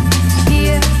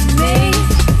hear me.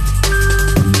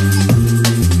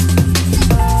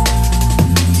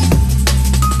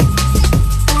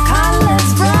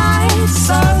 Colors bright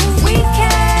so we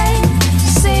can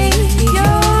see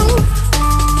you.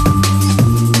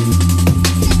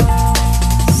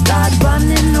 Start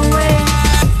running away.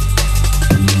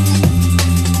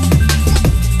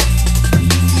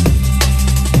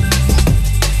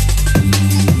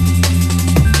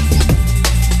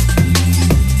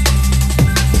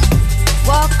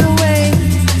 Walk away,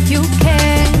 you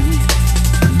can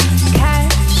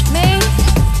catch me.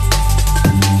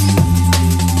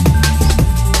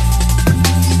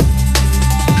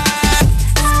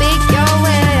 Speak your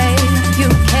way, you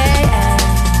can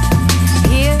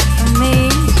hear me.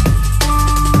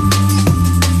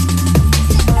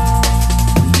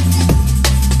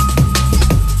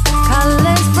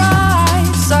 Colors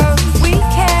bright so we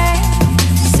can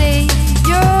see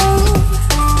you.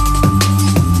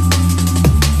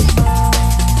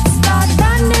 Start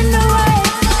running away.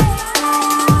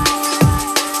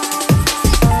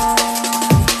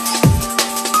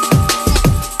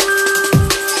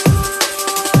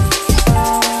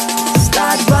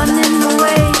 Start running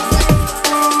away.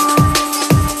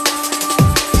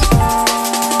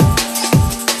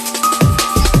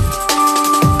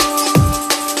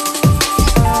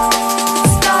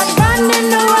 Start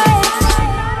running away.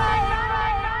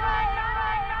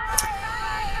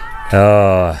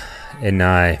 Oh,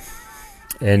 N-I.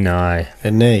 NA.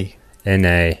 N-A.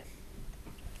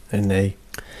 NA.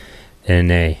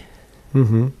 N-A.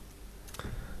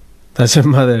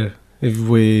 Doesn't matter if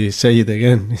we say it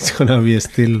again. It's gonna be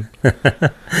still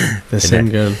the same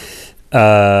girl.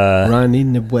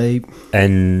 Running away.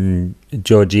 And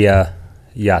Georgia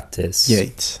Yates.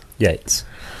 Yates.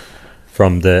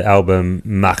 From the album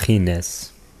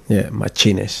Machines. Yeah,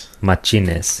 Machines.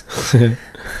 Machines.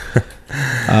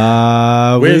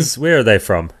 Where are they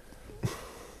from?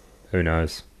 Who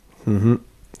knows? Who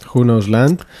knows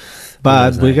land?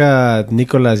 But we got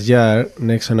Nicolas Jar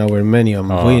next on our menu.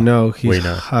 Oh, we know he's we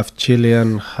know. half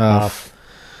Chilean, half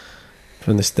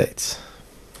from the States.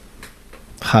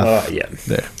 Half Oh, yeah.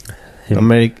 there.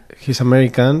 Him. He's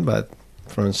American, but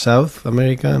from South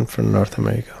America and from North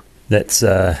America. That's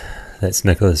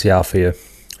Nicolas Jar for you.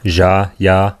 Nicolas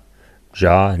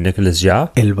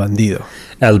Jar. El Bandido.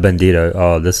 El Bandido.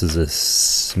 Oh, this is a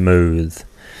smooth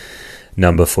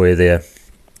number for you there.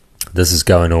 This is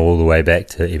going all the way back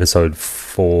to episode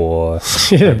 4,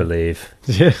 I believe.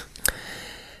 Yeah.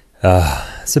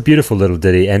 It's a beautiful little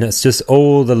ditty, and it's just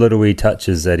all the little wee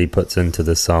touches that he puts into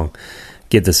the song.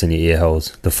 Get this in your ear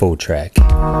holes, the full track.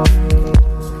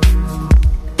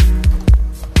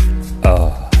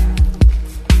 Oh.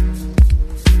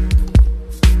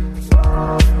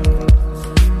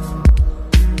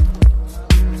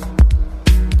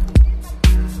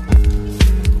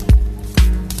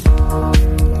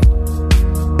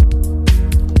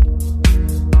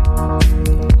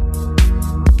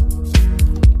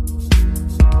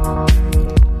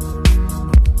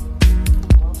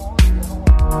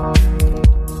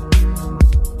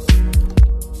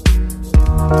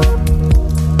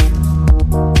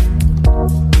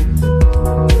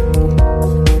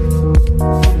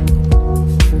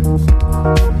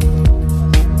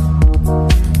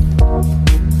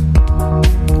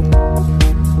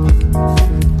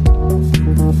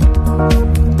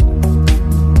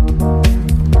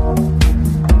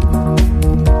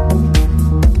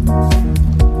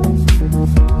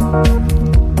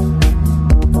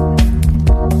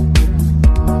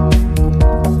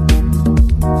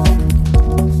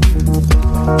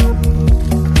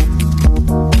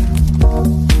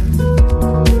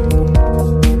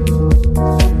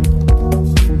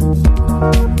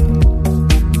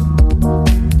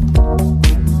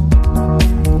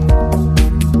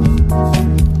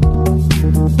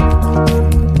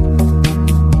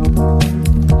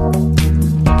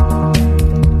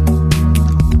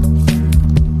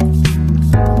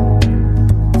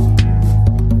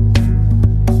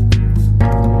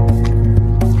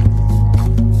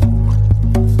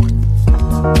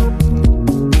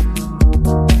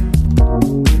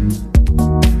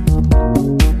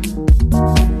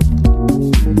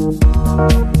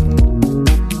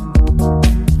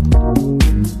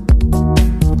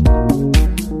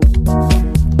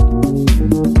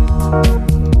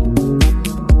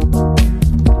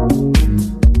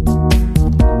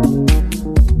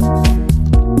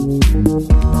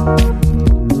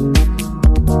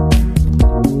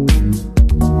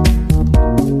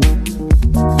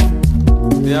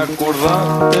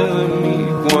 acordaste de mí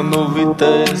cuando viste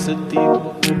a ese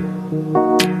tipo.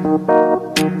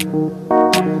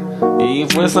 Y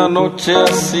fue esa noche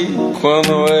así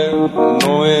cuando él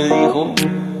no me dijo.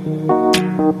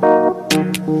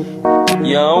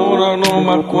 Y ahora no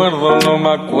me acuerdo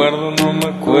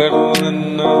de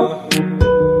nada.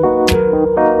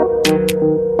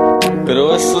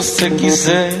 Pero eso sé,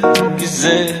 quise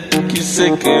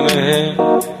que no es él.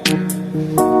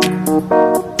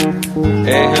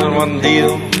 Es el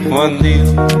bandido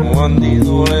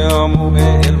del amor.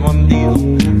 Es el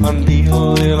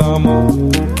bandido del amor.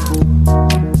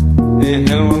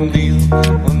 Es el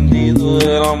bandido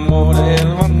del amor. Es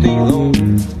el bandido.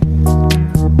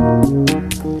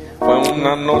 Fue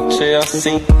una noche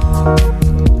así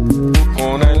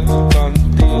con el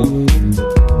bandido.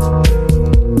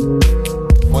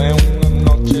 Fue una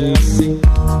noche así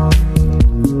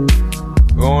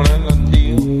con el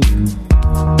bandido.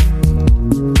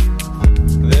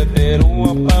 De Perú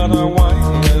a Paraguay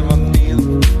el bandido.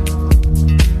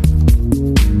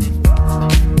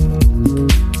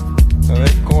 De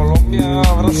Colombia a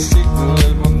Brasil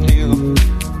el bandido.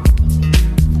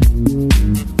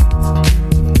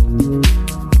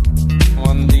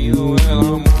 Bandido del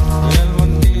amor, el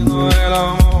bandido del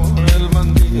amor, el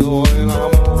bandido del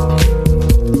amor.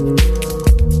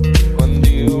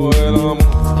 Bandido del amor,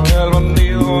 el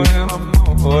bandido del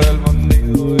amor, el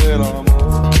bandido del amor.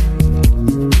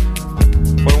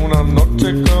 Fue una noche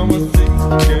como así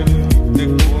que te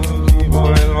contigo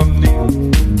el bandido.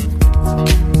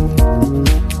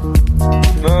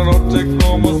 Una noche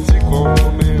como así como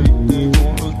me viste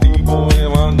con el tipo de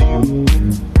bandido.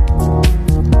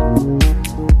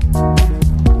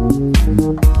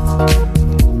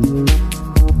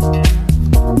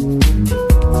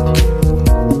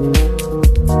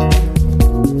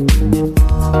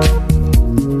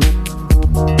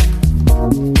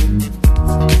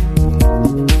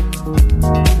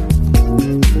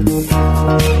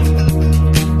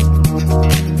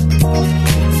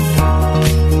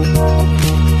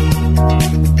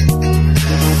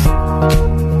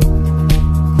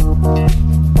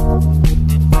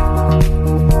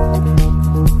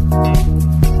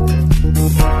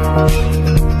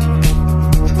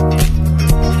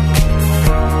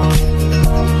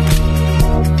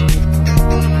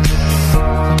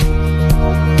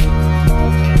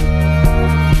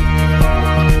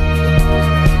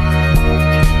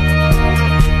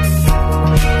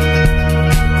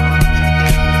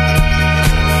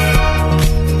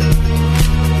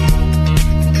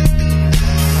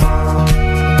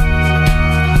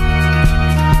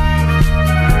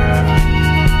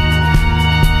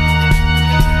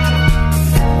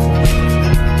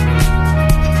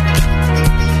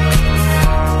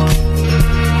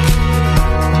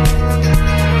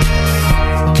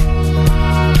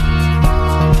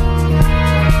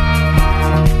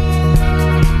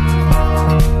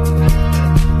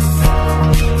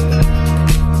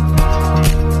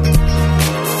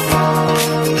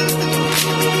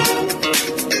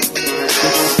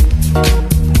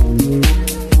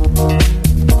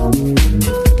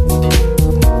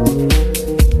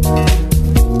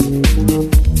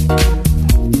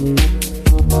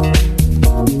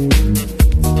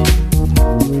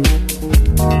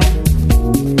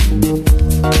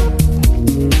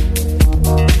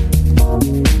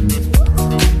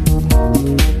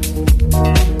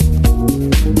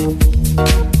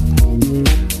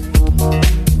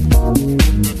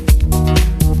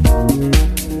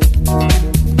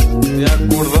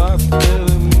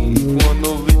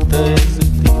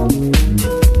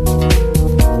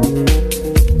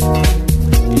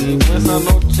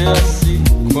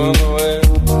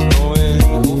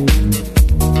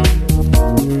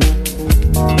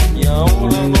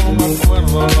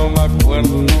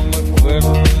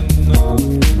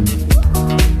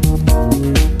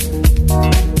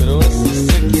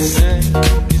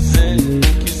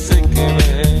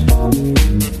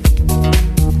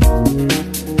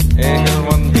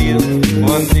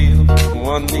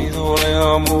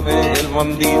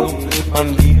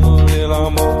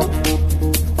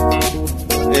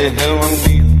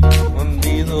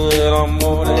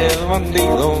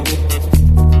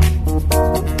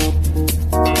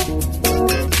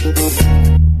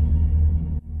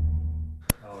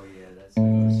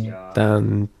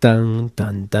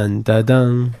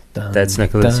 That's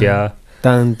Nicholas, yeah.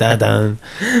 Dun, dun, dun.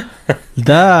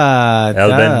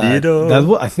 El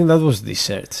Bandido. I think that was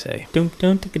dessert, say.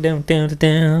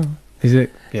 Down. Is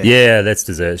it? Yeah, that's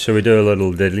dessert. Shall we do a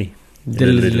little diddly?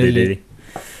 Diddly.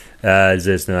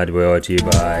 This night brought to you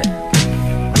by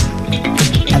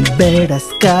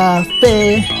Alberta's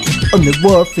Cafe on the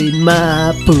wharf in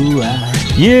Mapua.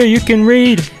 Yeah, you can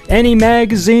read any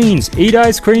magazines, eat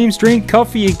ice creams, drink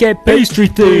coffee, and get pastry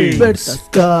things. Berta's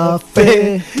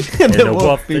Cafe And a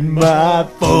wharf in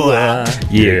Mapua.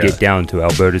 Yeah, get down to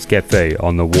Alberta's Cafe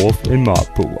on the wharf in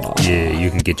Mapua. Yeah,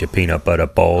 you can get your peanut butter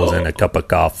balls and a cup of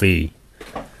coffee.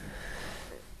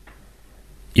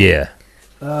 Yeah.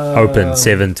 Open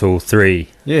 7 till 3.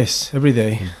 Yes, every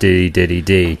day.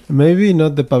 D. Maybe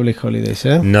not the public holidays,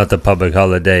 eh? Not the public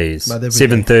holidays. But every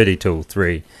 7:30 till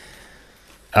 3.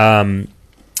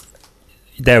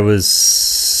 That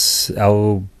was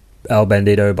El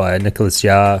Bandito by Nicholas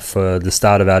Yar for the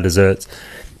start of our desserts.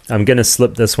 I'm going to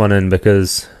slip this one in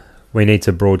because we need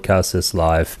to broadcast this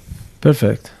live.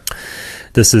 Perfect.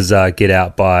 This is Get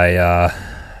Out by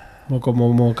Moko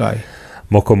Mokai.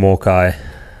 Moko Mokai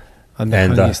And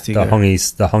and the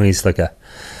Hongi Slicker.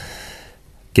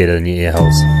 Get it in your ear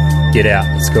holes. Get Out,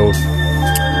 it's called.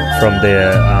 From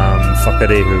their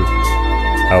Whakarehu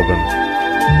album.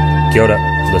 Kia ora,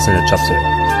 listen to Chop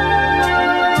Suey.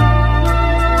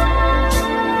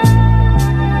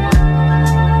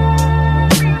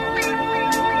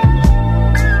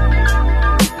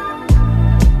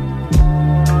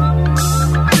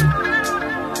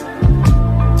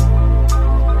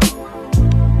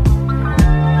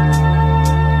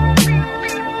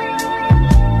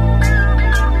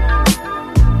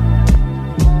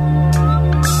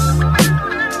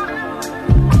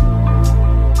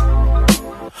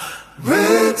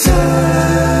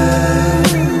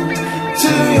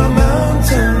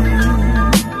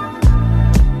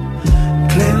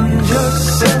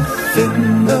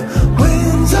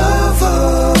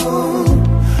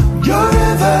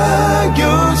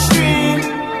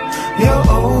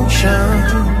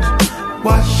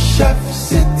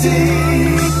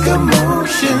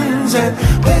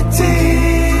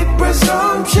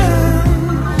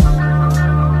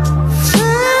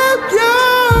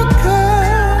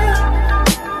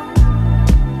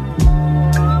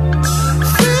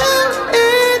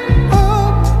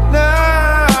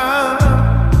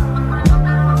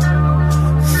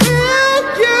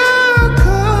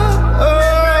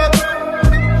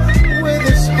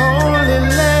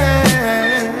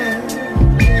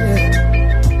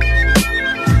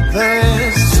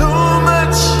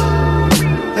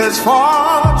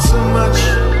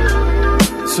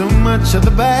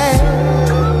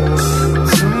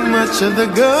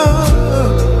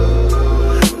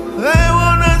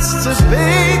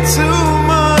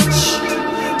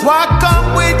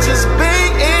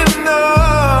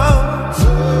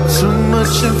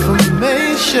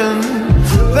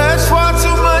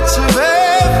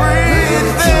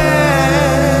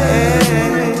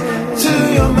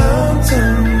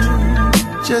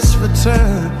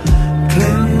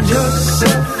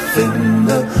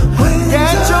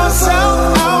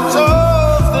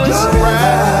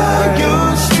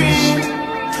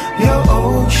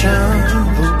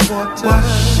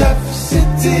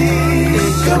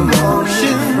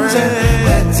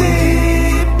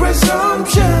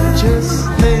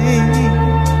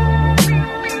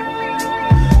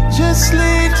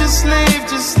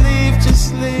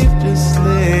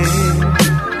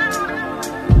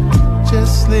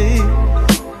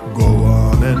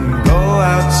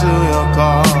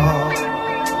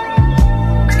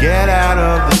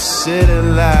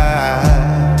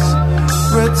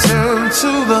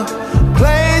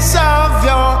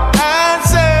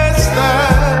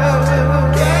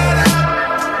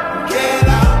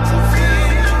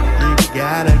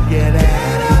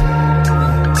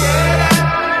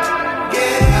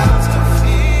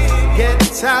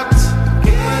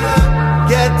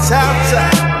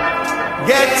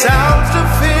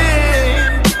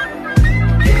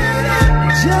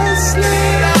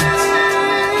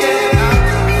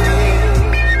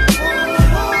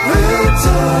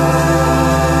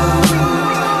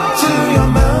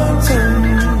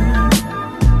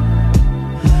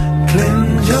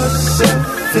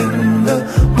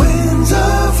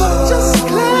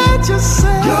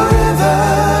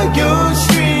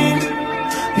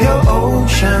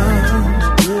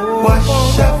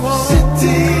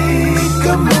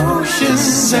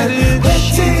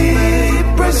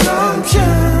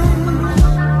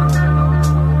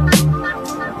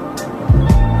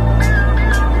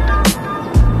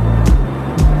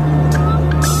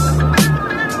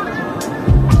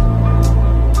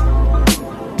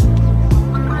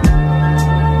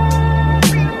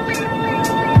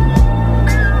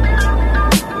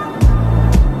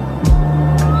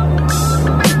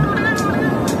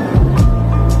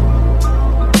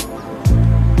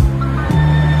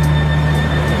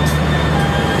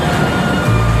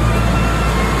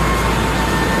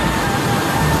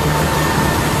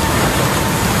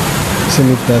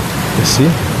 Isn't it that the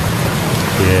sea?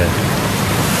 Yeah.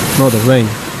 No, the rain.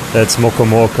 That's Moko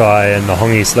Mokai and the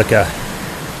Hongi Slicker.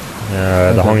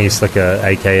 The Hongi Slicker,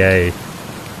 aka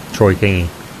Troy Kingi.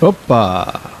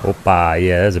 Oppa,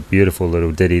 yeah, that's a beautiful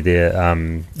little ditty there.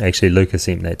 Actually, Luca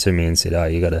sent that to me and said, "Oh,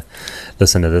 you got to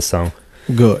listen to this song."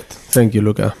 Good, thank you,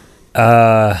 Luca.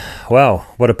 Wow,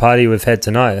 what a party we've had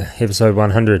tonight! Episode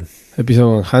 100.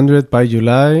 Episode 100 by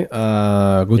July.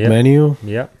 Good menu.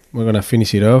 Yeah, we're gonna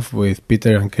finish it off with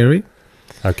Peter and Kerry.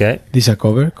 Okay. This is a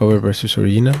cover versus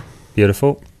original.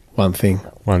 Beautiful. One thing.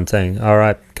 All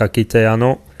right, ka kite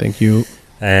anō. Thank you.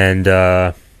 And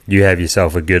you have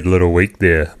yourself a good little week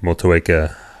there,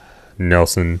 Motueka,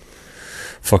 Nelson,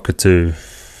 Whakatu,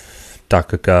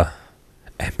 Takaka,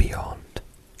 and beyond.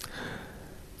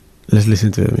 Let's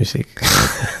listen to the music. See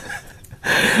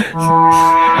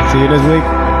you next week.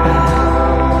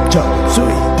 Ciao,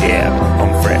 Suey. Yeah,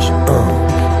 I'm fresh.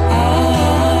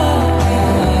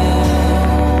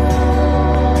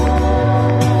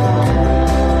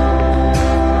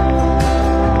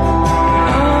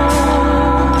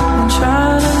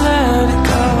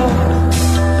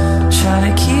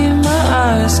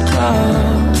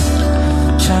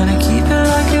 Trying to keep it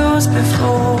like it was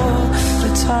before. The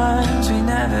times we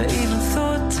never even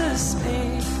thought to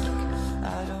speak.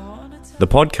 The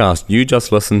podcast you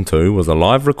just listened to was a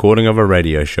live recording of a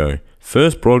radio show,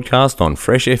 first broadcast on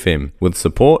Fresh FM with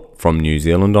support from New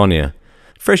Zealand On Air.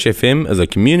 Fresh FM is a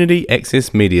community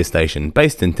access media station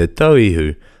based in Te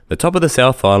Tauihu, the top of the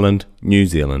South Island, New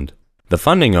Zealand. The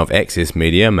funding of Access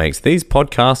Media makes these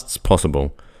podcasts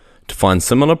possible. To find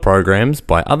similar programs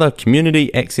by other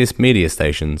community access media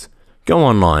stations, go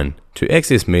online to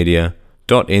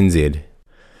accessmedia.nz.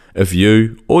 If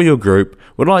you or your group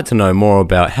would like to know more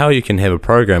about how you can have a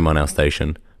program on our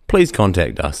station, please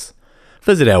contact us.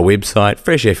 Visit our website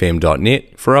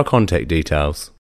freshfm.net for our contact details.